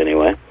much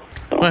anyway.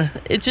 So. Well,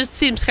 it just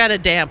seems kind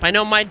of damp. I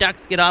know my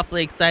ducks get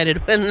awfully excited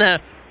when the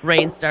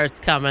rain starts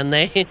coming.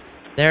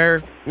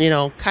 They're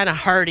kind of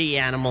hardy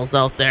animals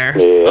out there.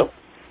 Yeah. So.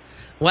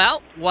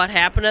 Well, what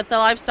happened at the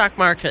livestock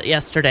market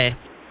yesterday?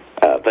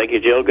 Thank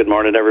you, Jill. Good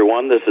morning,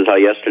 everyone. This is how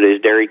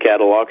yesterday's dairy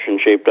cattle auction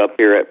shaped up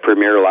here at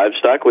Premier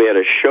Livestock. We had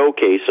a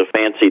showcase of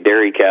fancy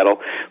dairy cattle.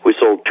 We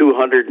sold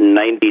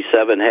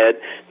 297 head.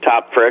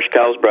 Top fresh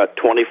cows brought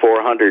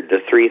 $2,400 to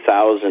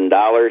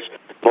 $3,000.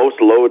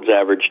 Most loads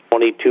averaged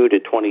 $22 to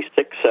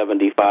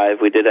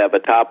 $26.75. We did have a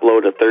top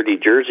load of 30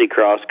 Jersey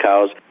Cross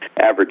cows,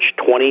 averaged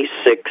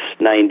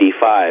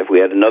 $26.95. We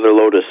had another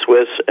load of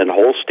Swiss and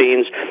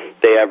Holsteins.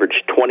 They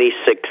averaged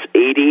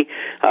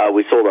 $26.80.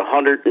 We sold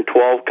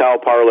 112 cow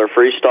parlor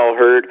freestall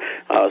herd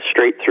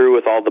straight through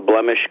with all the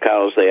blemish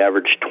cows. They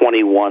averaged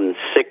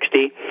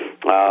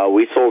 $21.60.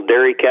 We sold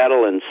dairy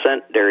cattle and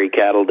sent dairy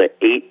cattle to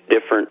 8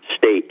 different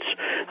states.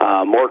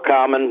 More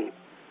common,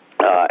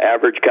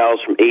 average cows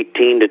from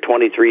 18 to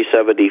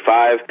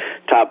 2375.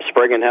 Top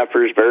spring and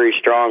heifers very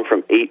strong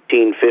from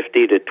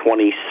 1850 to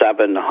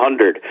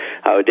 2700.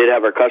 We did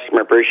have our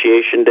Customer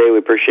Appreciation Day. We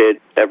appreciate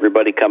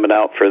everybody coming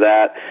out for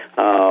that.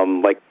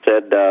 Like I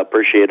said,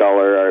 appreciate all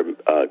our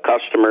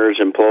customers,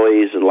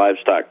 employees, and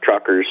livestock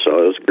truckers. So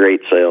it was a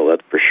great sale,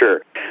 that's for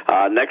sure.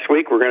 Next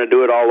week we're going to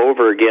do it all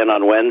over again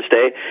on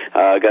Wednesday.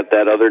 Got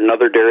that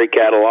another dairy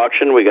cattle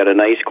auction. We got a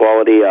nice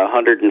quality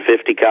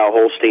 150 cow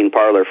Holstein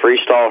parlor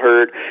freestall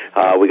herd.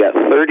 We got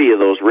 30 of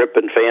those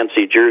ripping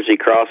fancy Jersey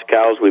cross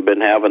cows we've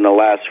been having the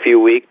last few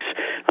weeks.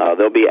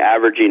 They'll be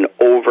averaging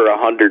over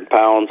 100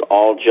 pounds,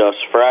 all just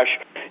fresh.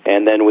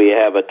 And then we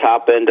have a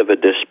top end of a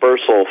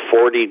dispersal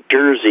 40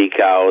 Jersey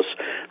cows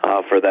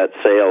for that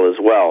sale as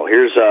well.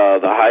 Here's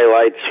the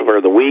highlights for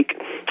the week.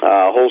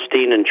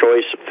 Holstein and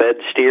choice fed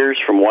steers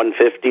from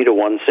 150 to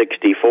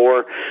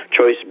 164.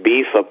 Choice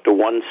beef up to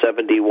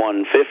 170,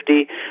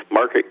 150.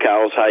 Market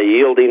cows high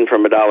yielding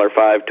from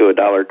 $1.05 to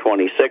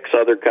 $1.26.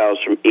 Other cows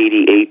from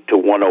 88 to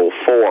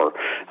 104.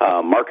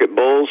 Market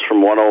bulls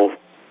from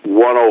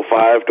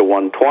 105 to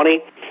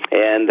 120.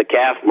 And the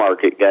calf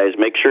market, guys,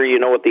 make sure you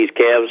know what these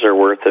calves are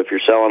worth if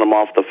you're selling them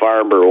off the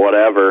farm or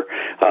whatever.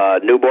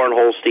 Newborn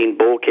Holstein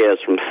bull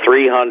calves from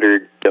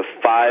 $300 to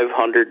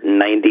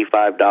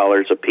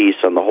 $595 a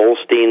piece on the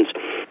Holsteins.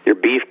 Your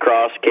beef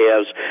cross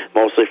calves,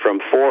 mostly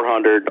from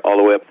 $400 all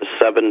the way up to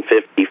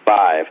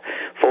 $755.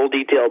 Full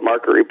detailed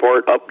market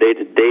report,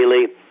 updated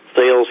daily.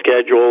 Sales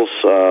schedules,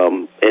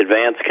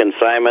 advanced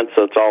consignments,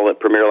 that's all at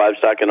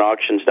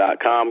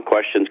PremierLivestockAndAuctions.com.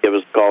 Questions, give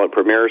us a call at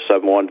Premier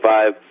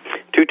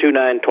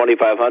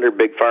 715-229-2500.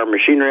 Big Farm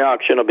Machinery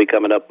Auction will be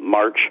coming up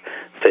March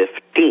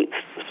 15th.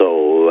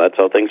 So that's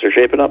how things are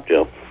shaping up,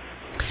 Joe.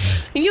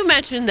 You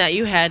mentioned that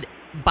you had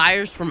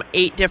buyers from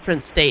 8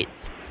 different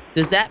states.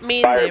 Does that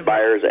mean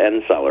buyers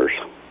and sellers?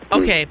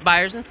 Okay,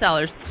 buyers and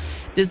sellers.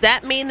 Does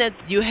that mean that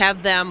you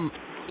have them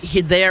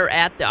there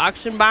at the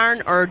auction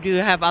barn, or do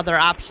you have other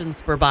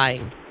options for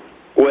buying?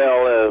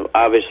 Well,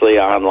 obviously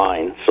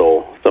online.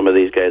 So some of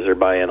these guys are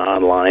buying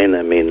online.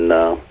 I mean,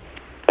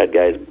 had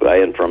guys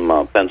buying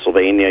from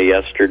Pennsylvania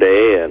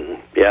yesterday, and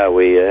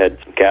we had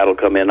some cattle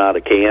come in out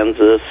of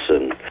Kansas,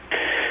 and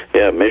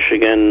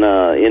Michigan,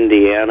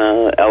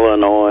 Indiana,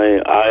 Illinois,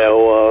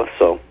 Iowa.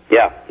 So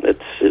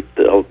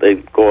they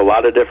go a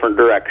lot of different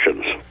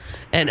directions.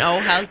 And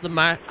how the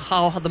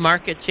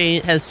market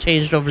has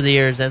changed over the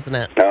years, hasn't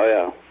it? Oh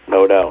yeah,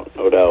 no doubt.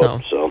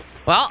 So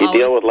well, you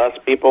deal with less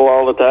people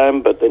all the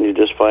time, but then you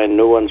just find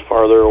new ones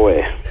farther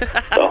away.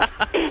 So.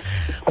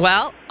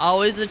 Well,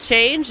 always a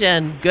change,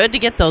 and good to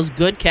get those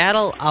good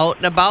cattle out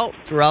and about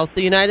throughout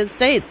the United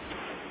States.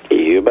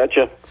 You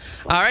betcha.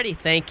 All righty,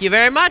 thank you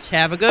very much.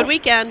 Have a good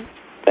weekend.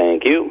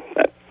 Thank you.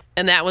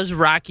 And that was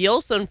Rocky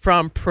Olson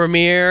from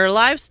Premier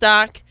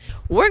Livestock.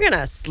 We're going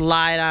to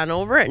slide on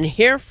over and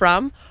hear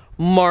from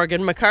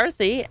Morgan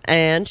McCarthy,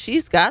 and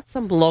she's got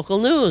some local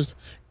news.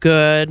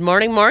 Good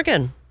morning,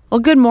 Morgan. Well,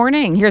 good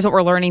morning. Here's what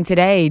we're learning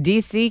today.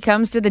 D.C.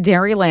 comes to the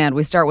Dairyland.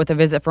 We start with a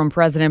visit from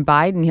President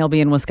Biden. He'll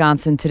be in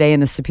Wisconsin today in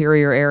the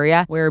Superior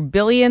area, where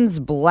billions,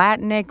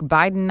 Blatnick,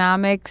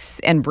 Bidenomics,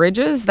 and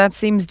bridges. That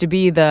seems to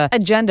be the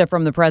agenda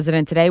from the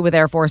president today, with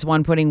Air Force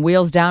One putting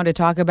wheels down to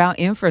talk about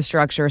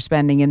infrastructure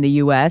spending in the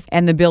U.S.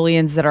 and the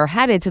billions that are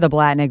headed to the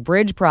Blatnick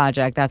Bridge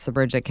project. That's the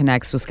bridge that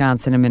connects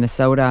Wisconsin and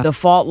Minnesota. The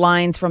fault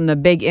lines from the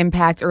big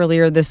impact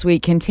earlier this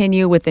week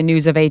continue with the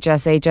news of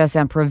HSHS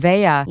and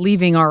Prevea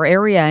leaving our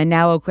area, and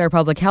now Eau Claire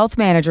Public Health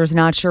Manager's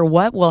not sure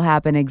what will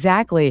happen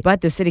exactly,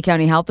 but the City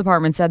County Health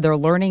Department said they're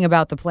learning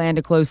about the plan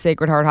to close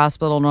Sacred Heart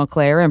Hospital in Eau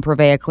Claire and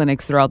Prevea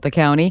clinics throughout the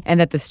county, and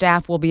that the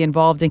staff will be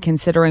involved in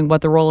considering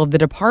what the role of the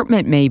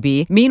department may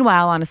be.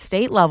 Meanwhile, on a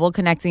state level,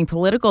 connecting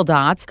political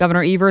dots,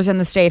 Governor Evers and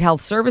the state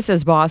health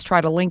services boss try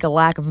to link a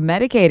lack of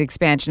Medicaid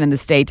expansion in the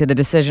state to the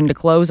decision to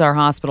close our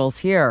hospitals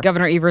here.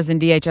 Governor Evers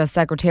and DHS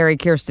Secretary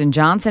Kirsten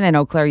Johnson in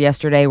Eau Claire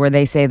yesterday, where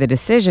they say the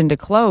decision to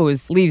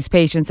close leaves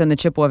patients in the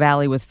Chippewa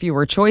Valley with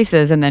fewer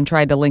choices, and then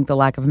tried to link the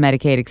lack of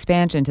Medicaid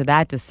expansion to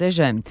that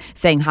decision,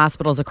 saying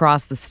hospitals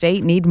across the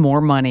state need more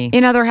money.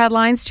 In other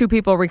headlines, 2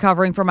 people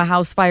recovering from a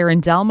house fire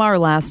in Delmar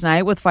last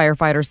night, with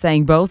firefighters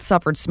saying both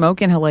suffered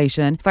smoke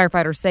inhalation.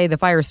 Firefighters say the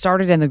fire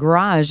started in the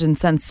garage and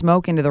sent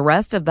smoke into the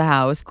rest of the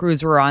house.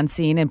 Crews were on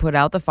scene and put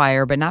out the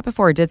fire, but not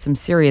before it did some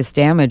serious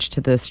damage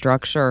to the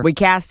structure. We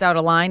cast out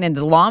a line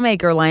into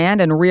lawmaker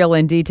land and reel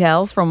in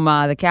details from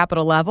the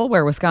Capitol level,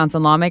 where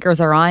Wisconsin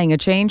lawmakers are eyeing a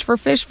change for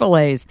fish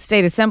fillets.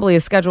 State Assembly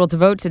is scheduled to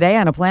vote today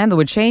on a plan that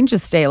would change the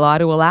state law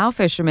to allow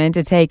fishermen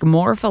to take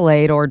more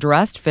filleted or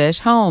dressed fish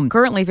home.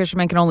 Currently,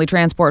 fishermen can only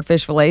transport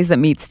fish fillets that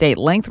meet state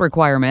length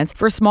requirements.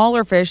 For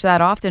smaller fish,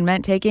 that often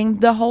meant taking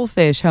the whole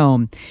fish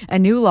home. A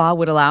new law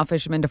would allow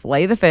fishermen to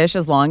fillet the fish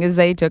as long as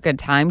they took a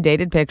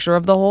time-dated picture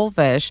of the whole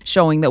fish,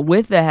 showing that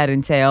with the head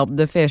and tail,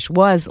 the fish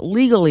was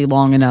legally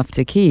long enough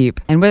to keep.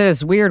 And with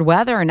this weird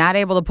weather, not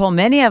able to pull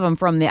many of them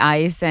from the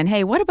ice. And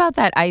hey, what about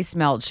that ice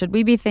melt? Should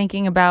we be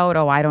thinking about,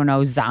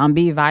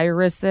 zombie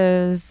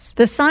viruses?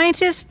 The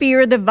scientists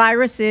fear the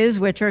viruses,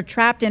 which are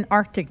trapped in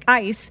Arctic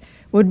ice,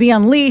 would be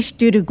unleashed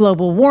due to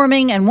global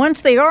warming, and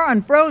once they are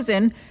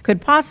unfrozen,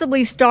 could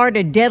possibly start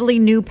a deadly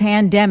new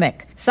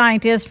pandemic.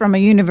 Scientists from a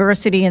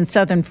university in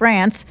southern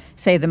France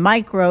say the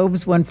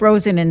microbes, when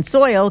frozen in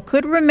soil,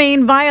 could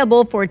remain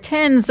viable for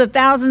tens of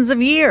thousands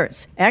of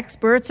years.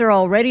 Experts are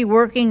already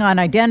working on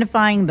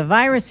identifying the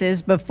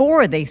viruses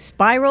before they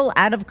spiral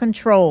out of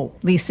control.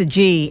 Lisa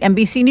G.,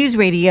 NBC News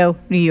Radio,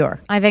 New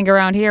York. I think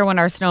around here when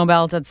our snow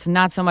melts, it's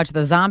not so much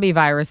the zombie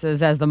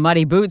viruses as the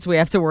muddy boots we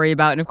have to worry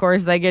about. And of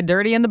course, they get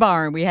dirty in the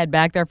barn. We head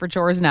back there for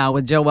chores now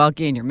with Joe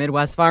Welke and your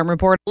Midwest Farm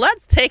Report.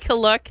 Let's take a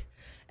look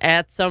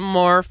at some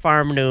more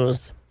farm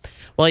news.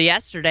 Well,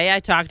 yesterday I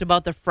talked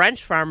about the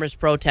French farmers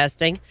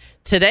protesting.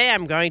 Today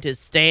I'm going to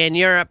stay in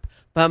Europe,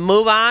 but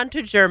move on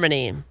to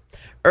Germany.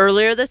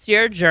 Earlier this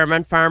year,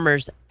 German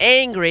farmers,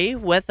 angry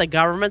with the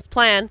government's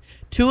plan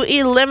to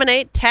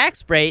eliminate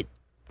tax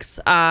breaks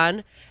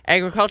on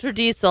agriculture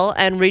diesel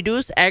and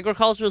reduce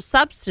agricultural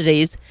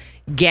subsidies,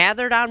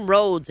 gathered on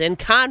roads in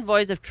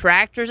convoys of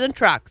tractors and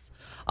trucks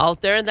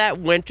out there in that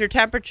winter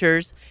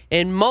temperatures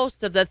in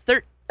most of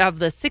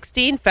the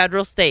 16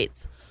 federal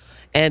states.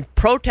 And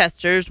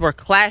protesters were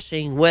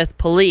clashing with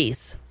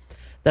police.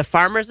 The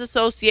Farmers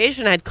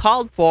Association had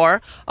called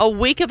for a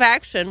week of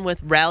action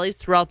with rallies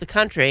throughout the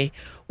country,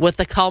 with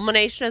the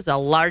culmination as a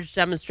large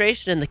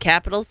demonstration in the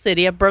capital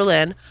city of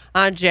Berlin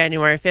on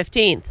January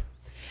 15th.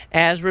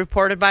 As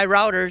reported by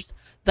Reuters,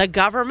 the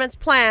government's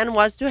plan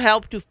was to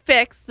help to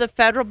fix the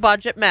federal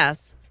budget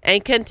mess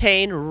and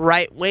contain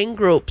right-wing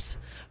groups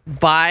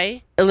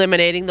by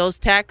eliminating those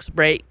tax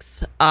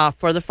breaks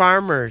for the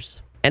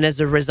farmers. And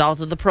as a result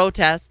of the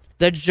protest,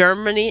 the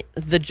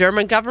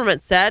German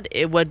government said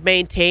it would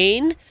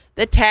maintain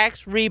the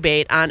tax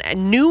rebate on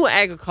new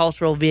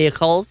agricultural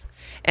vehicles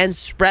and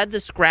spread the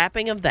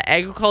scrapping of the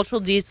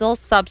agricultural diesel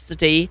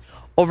subsidy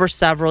over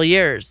several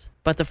years.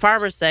 But the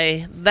farmers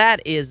say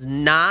that is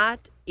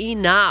not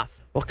enough.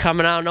 Well,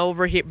 coming on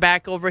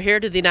back over here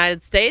to the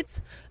United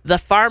States, the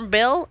Farm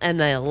Bill and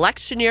the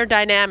election year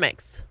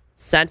dynamics.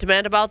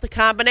 Sentiment about the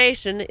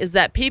combination is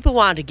that people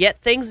want to get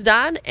things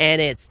done,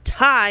 and it's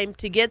time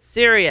to get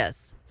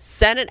serious.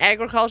 Senate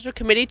Agriculture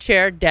Committee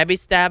Chair Debbie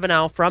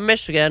Stabenow from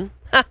Michigan,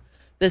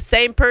 the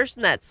same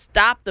person that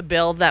stopped the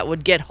bill that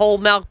would get whole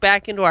milk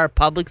back into our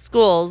public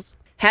schools,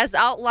 has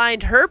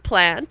outlined her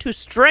plan to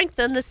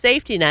strengthen the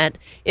safety net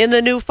in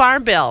the new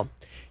Farm Bill.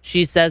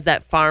 She says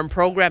that farm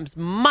programs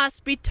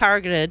must be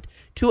targeted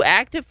to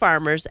active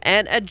farmers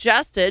and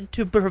adjusted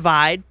to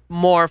provide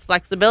more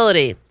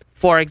flexibility.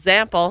 For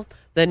example,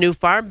 the new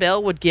Farm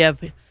Bill would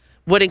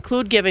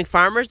include giving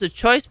farmers the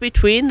choice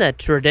between the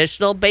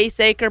traditional base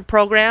acre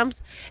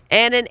programs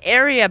and an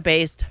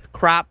area-based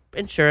crop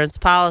insurance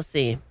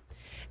policy.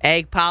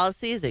 Ag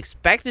policy is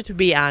expected to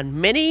be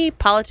on many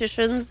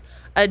politicians'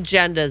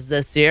 agendas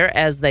this year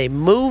as they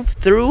move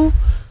through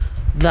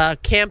the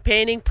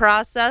campaigning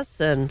process,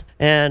 and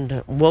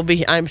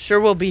I'm sure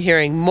we'll be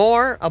hearing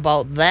more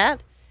about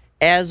that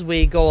as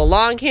we go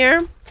along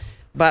here.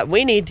 But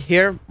we need to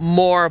hear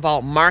more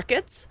about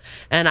markets,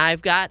 and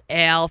I've got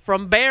Al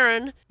from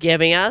Barron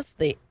giving us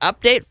the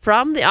update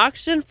from the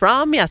auction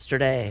from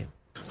yesterday.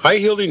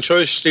 High-yielding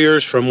choice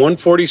steers from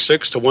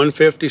 146 to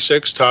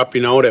 156,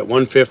 topping out at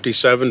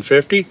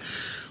 157.50.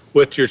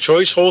 With your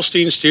choice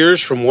Holstein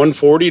steers from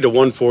 140 to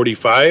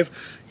 145.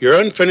 Your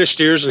unfinished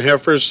steers and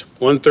heifers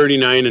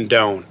 139 and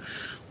down.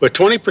 With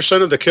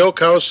 20% of the kill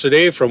cows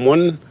today from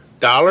 $1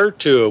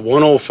 to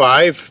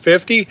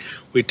 105.50,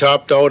 we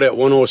topped out at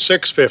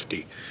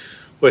 106.50.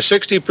 With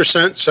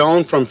 60%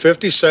 selling from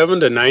 57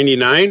 to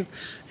 99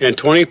 and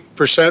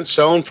 20%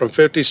 selling from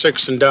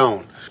 56 and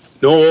down.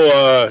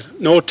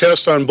 No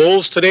test on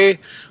bulls today.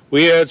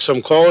 We had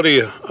some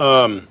quality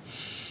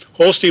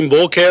Holstein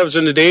bull calves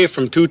in today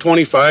from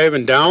 225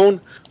 and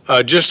down.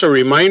 Just a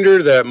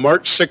reminder that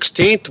March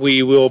 16th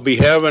we will be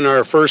having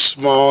our first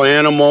small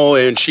animal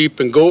and sheep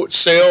and goat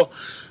sale.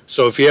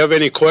 So if you have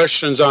any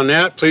questions on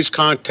that, please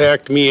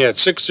contact me at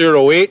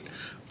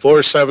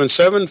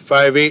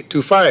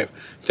 608-477-5825.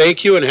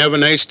 Thank you and have a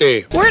nice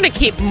day. We're going to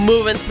keep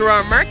moving through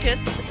our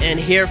markets and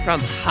hear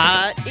from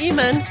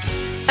Eamon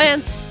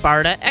and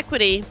Sparta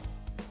Equity.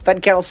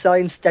 Fed cattle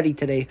selling steady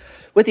today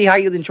with the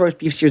high-yielding choice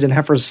beef steers and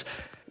heifers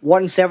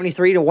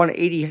 173 to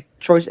 180,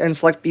 choice and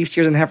select beef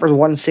steers and heifers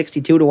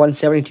 162 to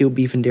 172,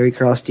 beef and dairy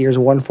cross steers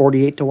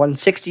 148 to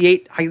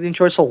 168, high-yielding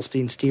choice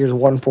Holstein steers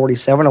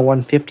 147 to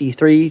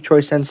 153,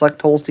 choice and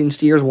select Holstein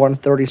steers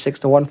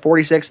 136 to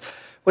 146,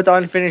 with the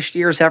unfinished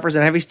steers, heifers,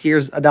 and heavy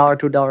steers $1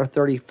 to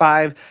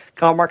 $1.35.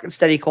 Cow market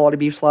steady, quality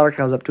beef slaughter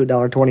cows up to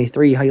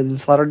 $1.23, high-yielding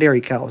slaughter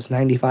dairy cows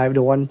 95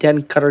 to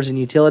 110, cutters and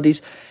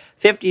utilities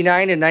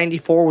 59 to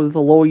 94, with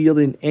the low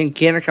yielding and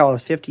canner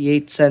cows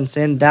 58 cents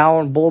and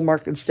down. Bull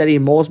market steady,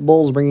 most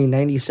bulls bringing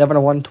 97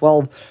 to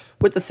 112,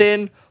 with the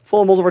thin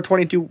full bulls over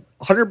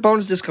 2,200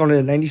 pounds discounted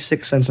at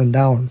 96 cents and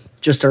down.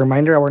 Just a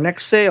reminder, our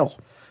next sale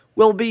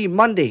will be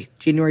Monday,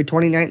 January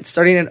 29th,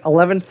 starting at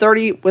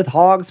 11:30, with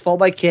hogs followed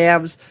by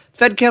calves,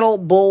 fed cattle,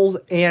 bulls,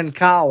 and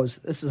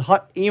cows. This is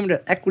Hut aimed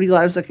at Equity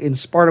Livestock in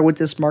Sparta with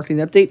this marketing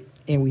update.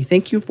 and we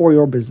thank you for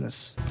your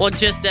business. Well,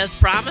 just as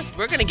promised,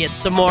 we're going to get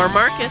some more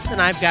markets,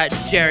 and I've got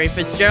Jerry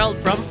Fitzgerald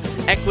from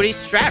Equity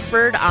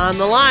Stratford on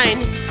the line.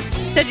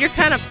 He said you're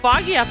kind of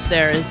foggy up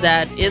there. Is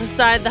that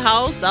inside the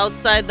house,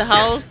 outside the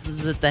house?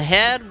 Is it the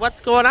head?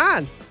 What's going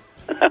on?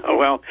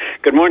 Well,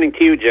 good morning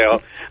to you,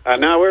 Jill.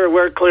 No,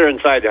 we're clear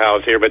inside the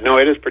house here, but no,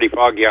 it is pretty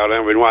foggy out.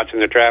 I've been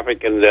watching the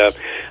traffic, and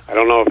I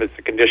don't know if it's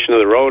the condition of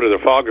the road or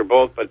the fog or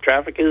both, but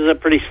traffic is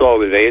pretty slow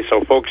today,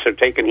 so folks are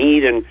taking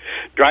heed and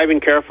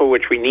driving careful,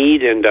 which we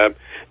need, and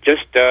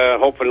just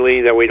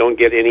hopefully that we don't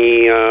get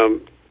any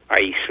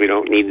ice. We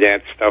don't need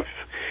that stuff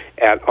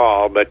at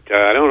all, but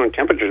I don't know,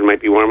 temperatures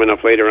might be warm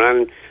enough later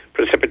on.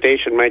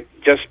 Precipitation might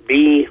just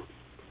be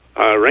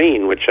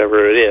rain,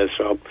 whichever it is.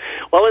 So,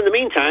 well, in the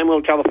meantime,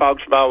 we'll tell the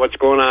folks about what's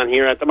going on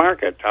here at the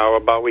market. How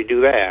about we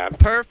do that?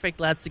 Perfect.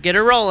 Let's get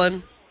it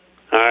rolling.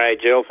 All right,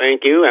 Jill,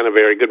 thank you, and a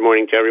very good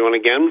morning to everyone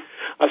again.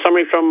 A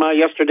summary from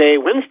yesterday,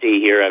 Wednesday,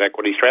 here at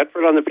Equity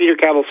Stratford on the feeder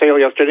cattle sale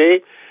yesterday.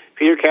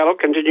 Feeder cattle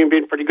continue to be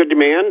in pretty good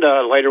demand.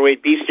 Lighter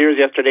weight beef steers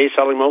yesterday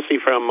selling mostly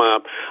from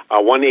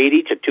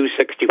 180 to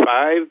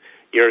 265.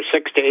 Your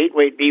 6 to 8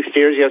 weight beef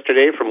steers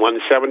yesterday from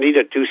 170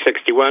 to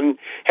 261.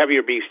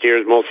 Heavier beef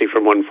steers mostly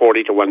from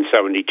 140 to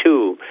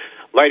 172.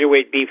 Lighter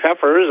weight beef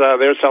heifers,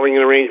 they're selling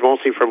in a range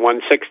mostly from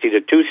 160 to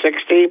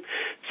 260.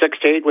 6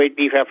 to 8 weight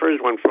beef heifers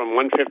went from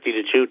 150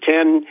 to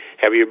 210.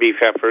 Heavier beef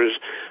heifers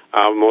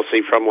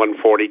mostly from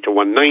 140 to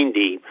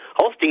 190.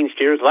 Holstein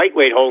steers,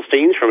 lightweight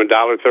Holsteins from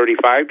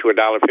 $1.35 to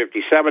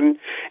 $1.57,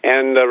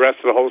 and the rest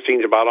of the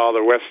Holsteins, about all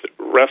the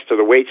rest of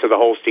the weights of the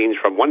Holsteins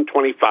from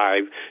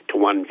 125 to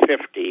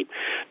 150.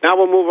 Now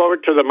we'll move over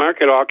to the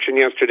market auction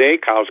yesterday.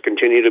 Cows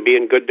continue to be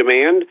in good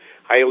demand.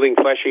 High-yielding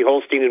fleshy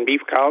Holstein and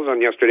beef cows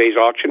on yesterday's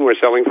auction were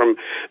selling from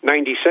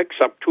 96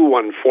 up to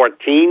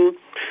 114.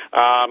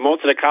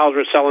 Most of the cows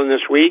we're selling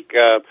this week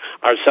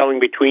are selling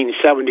between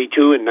 72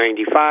 and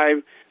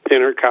 95.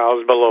 Thinner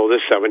cows below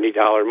the $70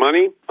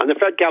 money. On the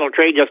fed cattle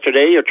trade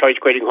yesterday, your choice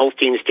grading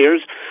Holstein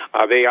steers,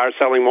 they are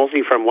selling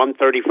mostly from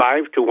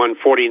 135 to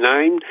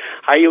 149.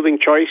 High-yielding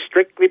choice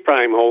strictly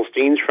prime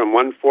Holsteins from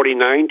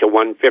 149 to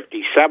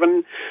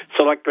 157.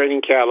 Select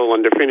grading cattle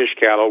under finished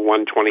cattle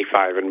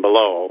 125 and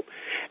below.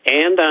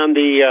 And on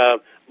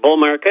the bull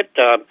market,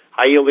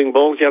 high-yielding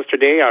bulls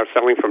yesterday are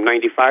selling from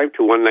 95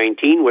 to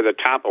 119 with a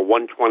top of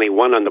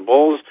 121 on the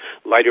bulls,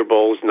 lighter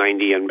bulls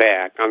 90 and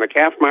back. On the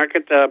calf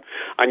market,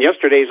 on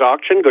yesterday's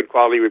auction, good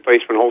quality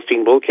replacement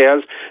Holstein bull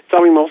calves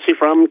selling mostly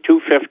from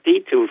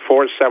 250 to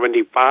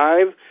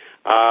 475.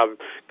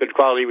 Good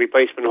quality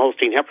replacement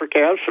Holstein heifer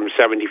calves from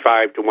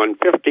 75 to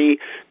 150.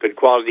 Good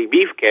quality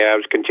beef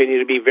calves continue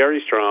to be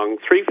very strong,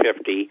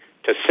 350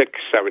 to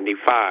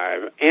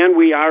 675. And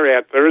we are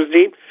at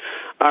Thursday.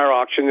 Our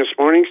auction this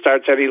morning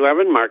starts at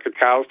 11. Market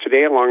cows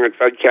today, along with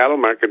fed cattle,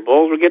 market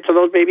bulls. We'll get to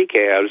those baby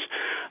calves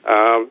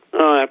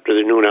after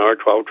the noon hour,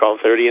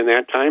 12:30 in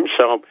that time.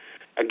 So,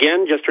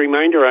 again, just a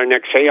reminder, our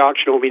next hay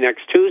auction will be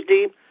next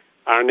Tuesday.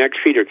 Our next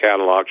feeder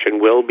cattle auction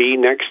will be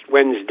next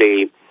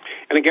Wednesday.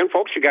 And again,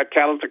 folks, you got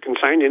cattle to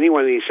consign to any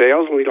one of these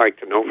sales, and we'd like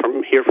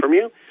to hear from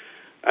you.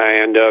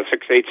 And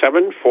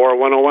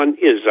 687-4101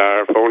 is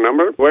our phone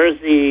number. Where's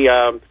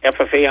the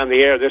FFA on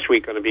the air this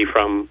week going to be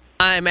from?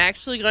 I'm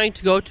actually going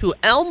to go to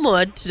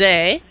Elmwood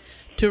today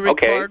to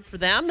record for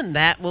them, and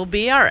that will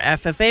be our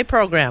FFA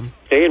program.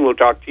 Okay, and we'll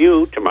talk to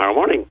you tomorrow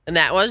morning. And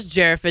that was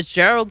Jerry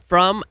Fitzgerald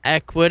from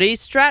Equity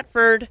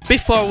Stratford.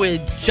 Before we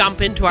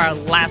jump into our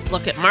last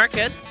look at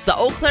markets, the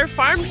Eau Claire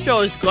Farm Show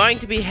is going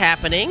to be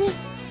happening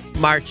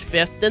March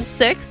 5th and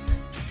 6th.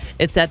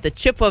 It's at the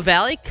Chippewa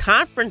Valley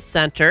Conference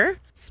Center.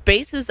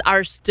 Spaces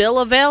are still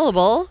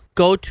available.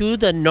 Go to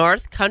the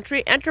North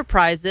Country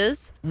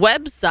Enterprises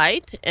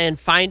website and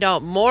find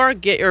out more.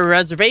 Get your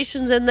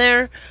reservations in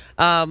there.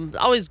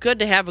 Always good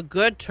to have a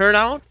good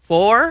turnout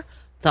for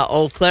the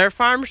Eau Claire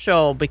Farm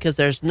Show because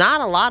there's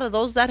not a lot of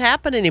those that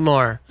happen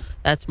anymore.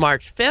 That's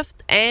March 5th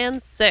and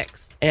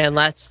 6th. And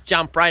let's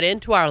jump right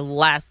into our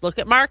last look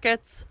at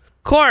markets.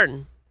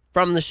 Corn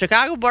from the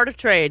Chicago Board of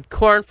Trade.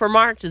 Corn for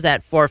March is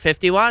at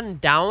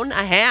 $4.51, down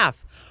a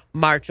half.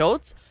 March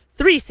oats,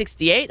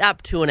 $3.68,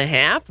 up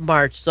 2.5.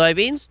 March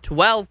soybeans,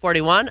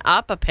 $12.41,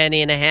 up a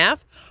penny and a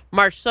half.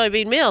 March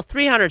soybean meal,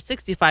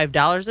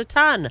 $365 a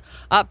ton,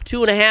 up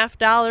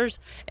 $2.50.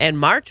 And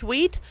March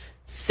wheat,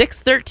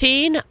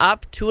 $6.13,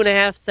 up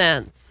 2.5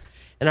 cents.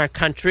 In our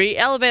country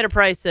elevator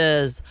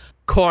prices,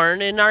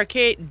 corn in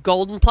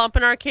Golden Plump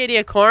in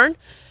Arcadia corn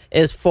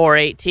is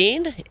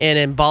 $4.18, and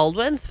in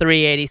Baldwin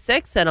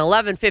 $3.86 and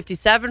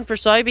 $11.57 for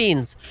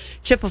soybeans.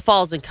 Chippewa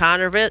Falls and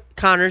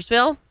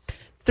Connorsville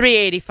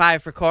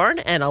 $3.85 for corn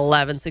and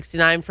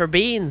 $11.69 for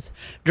beans.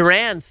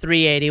 Durand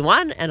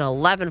 $3.81 and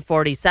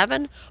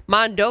 $11.47.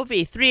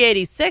 Mondovi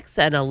 $3.86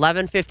 and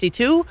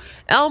 $11.52.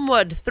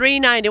 Elmwood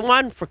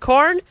 $3.91 for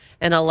corn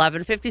and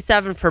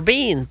 $11.57 for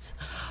beans.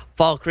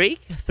 Fall Creek,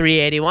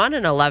 381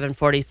 and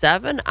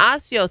 1147.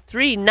 Osseo,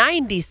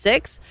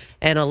 396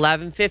 and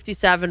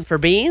 1157 for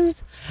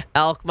beans.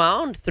 Elk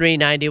Mound,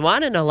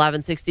 391 and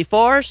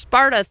 1164.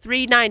 Sparta,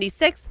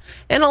 396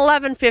 and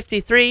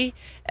 1153.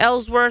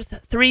 Ellsworth,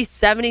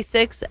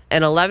 376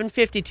 and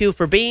 1152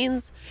 for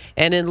beans.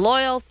 And in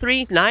Loyal,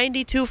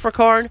 392 for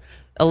corn,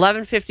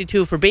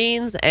 1152 for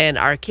beans. And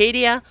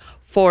Arcadia,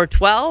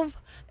 412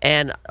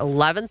 and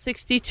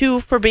 1162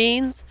 for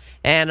beans.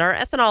 And our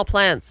ethanol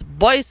plants,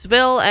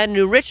 Boyceville and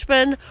New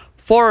Richmond,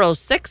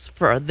 406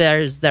 for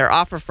there's their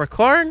offer for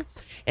corn,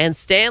 and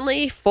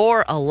Stanley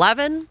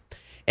 411.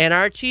 And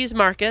our cheese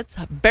markets,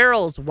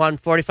 Barrels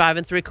 145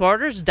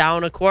 3/4,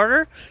 down a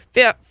quarter.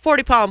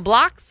 40-pound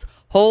blocks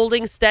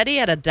holding steady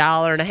at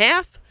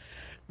 $1.50.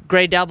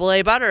 Grade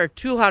AA butter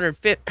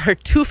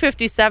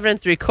 257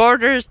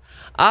 3/4,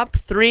 up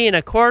 3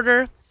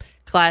 1/4.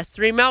 Class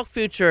 3 milk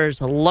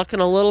futures looking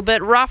a little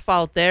bit rough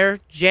out there.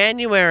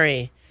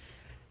 January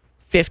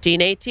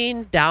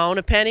 15.18 down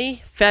a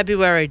penny.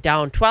 February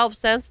down 12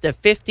 cents to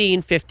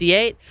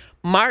 15.58.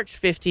 March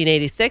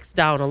 15.86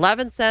 down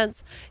 11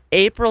 cents.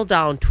 April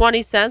down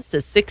 20 cents to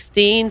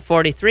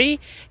 16.43.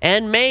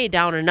 And May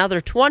down another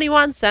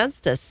 21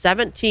 cents to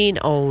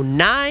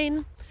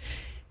 17.09.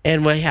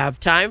 And we have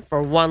time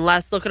for one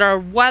last look at our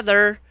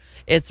weather.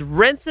 It's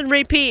rinse and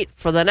repeat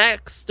for the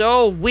next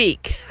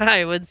week,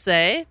 I would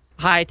say.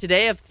 High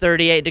today of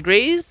 38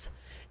 degrees.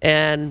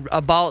 And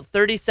about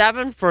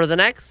 37 for the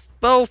next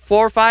 4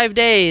 or 5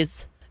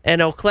 days.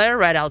 And Eau Claire,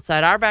 right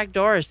outside our back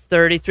door, is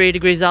 33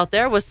 degrees out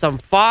there with some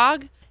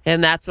fog.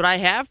 And that's what I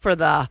have for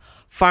the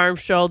Farm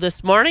Show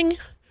this morning.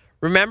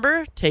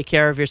 Remember, take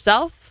care of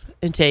yourself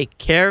and take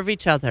care of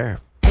each other.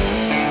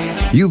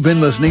 You've been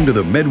listening to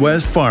the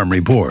Midwest Farm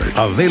Report,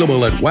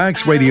 available at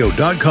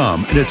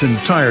waxradio.com in its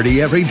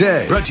entirety every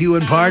day. Brought to you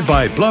in part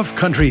by Bluff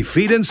Country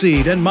Feed and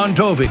Seed and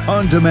Montovi.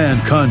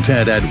 On-demand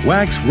content at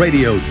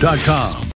waxradio.com.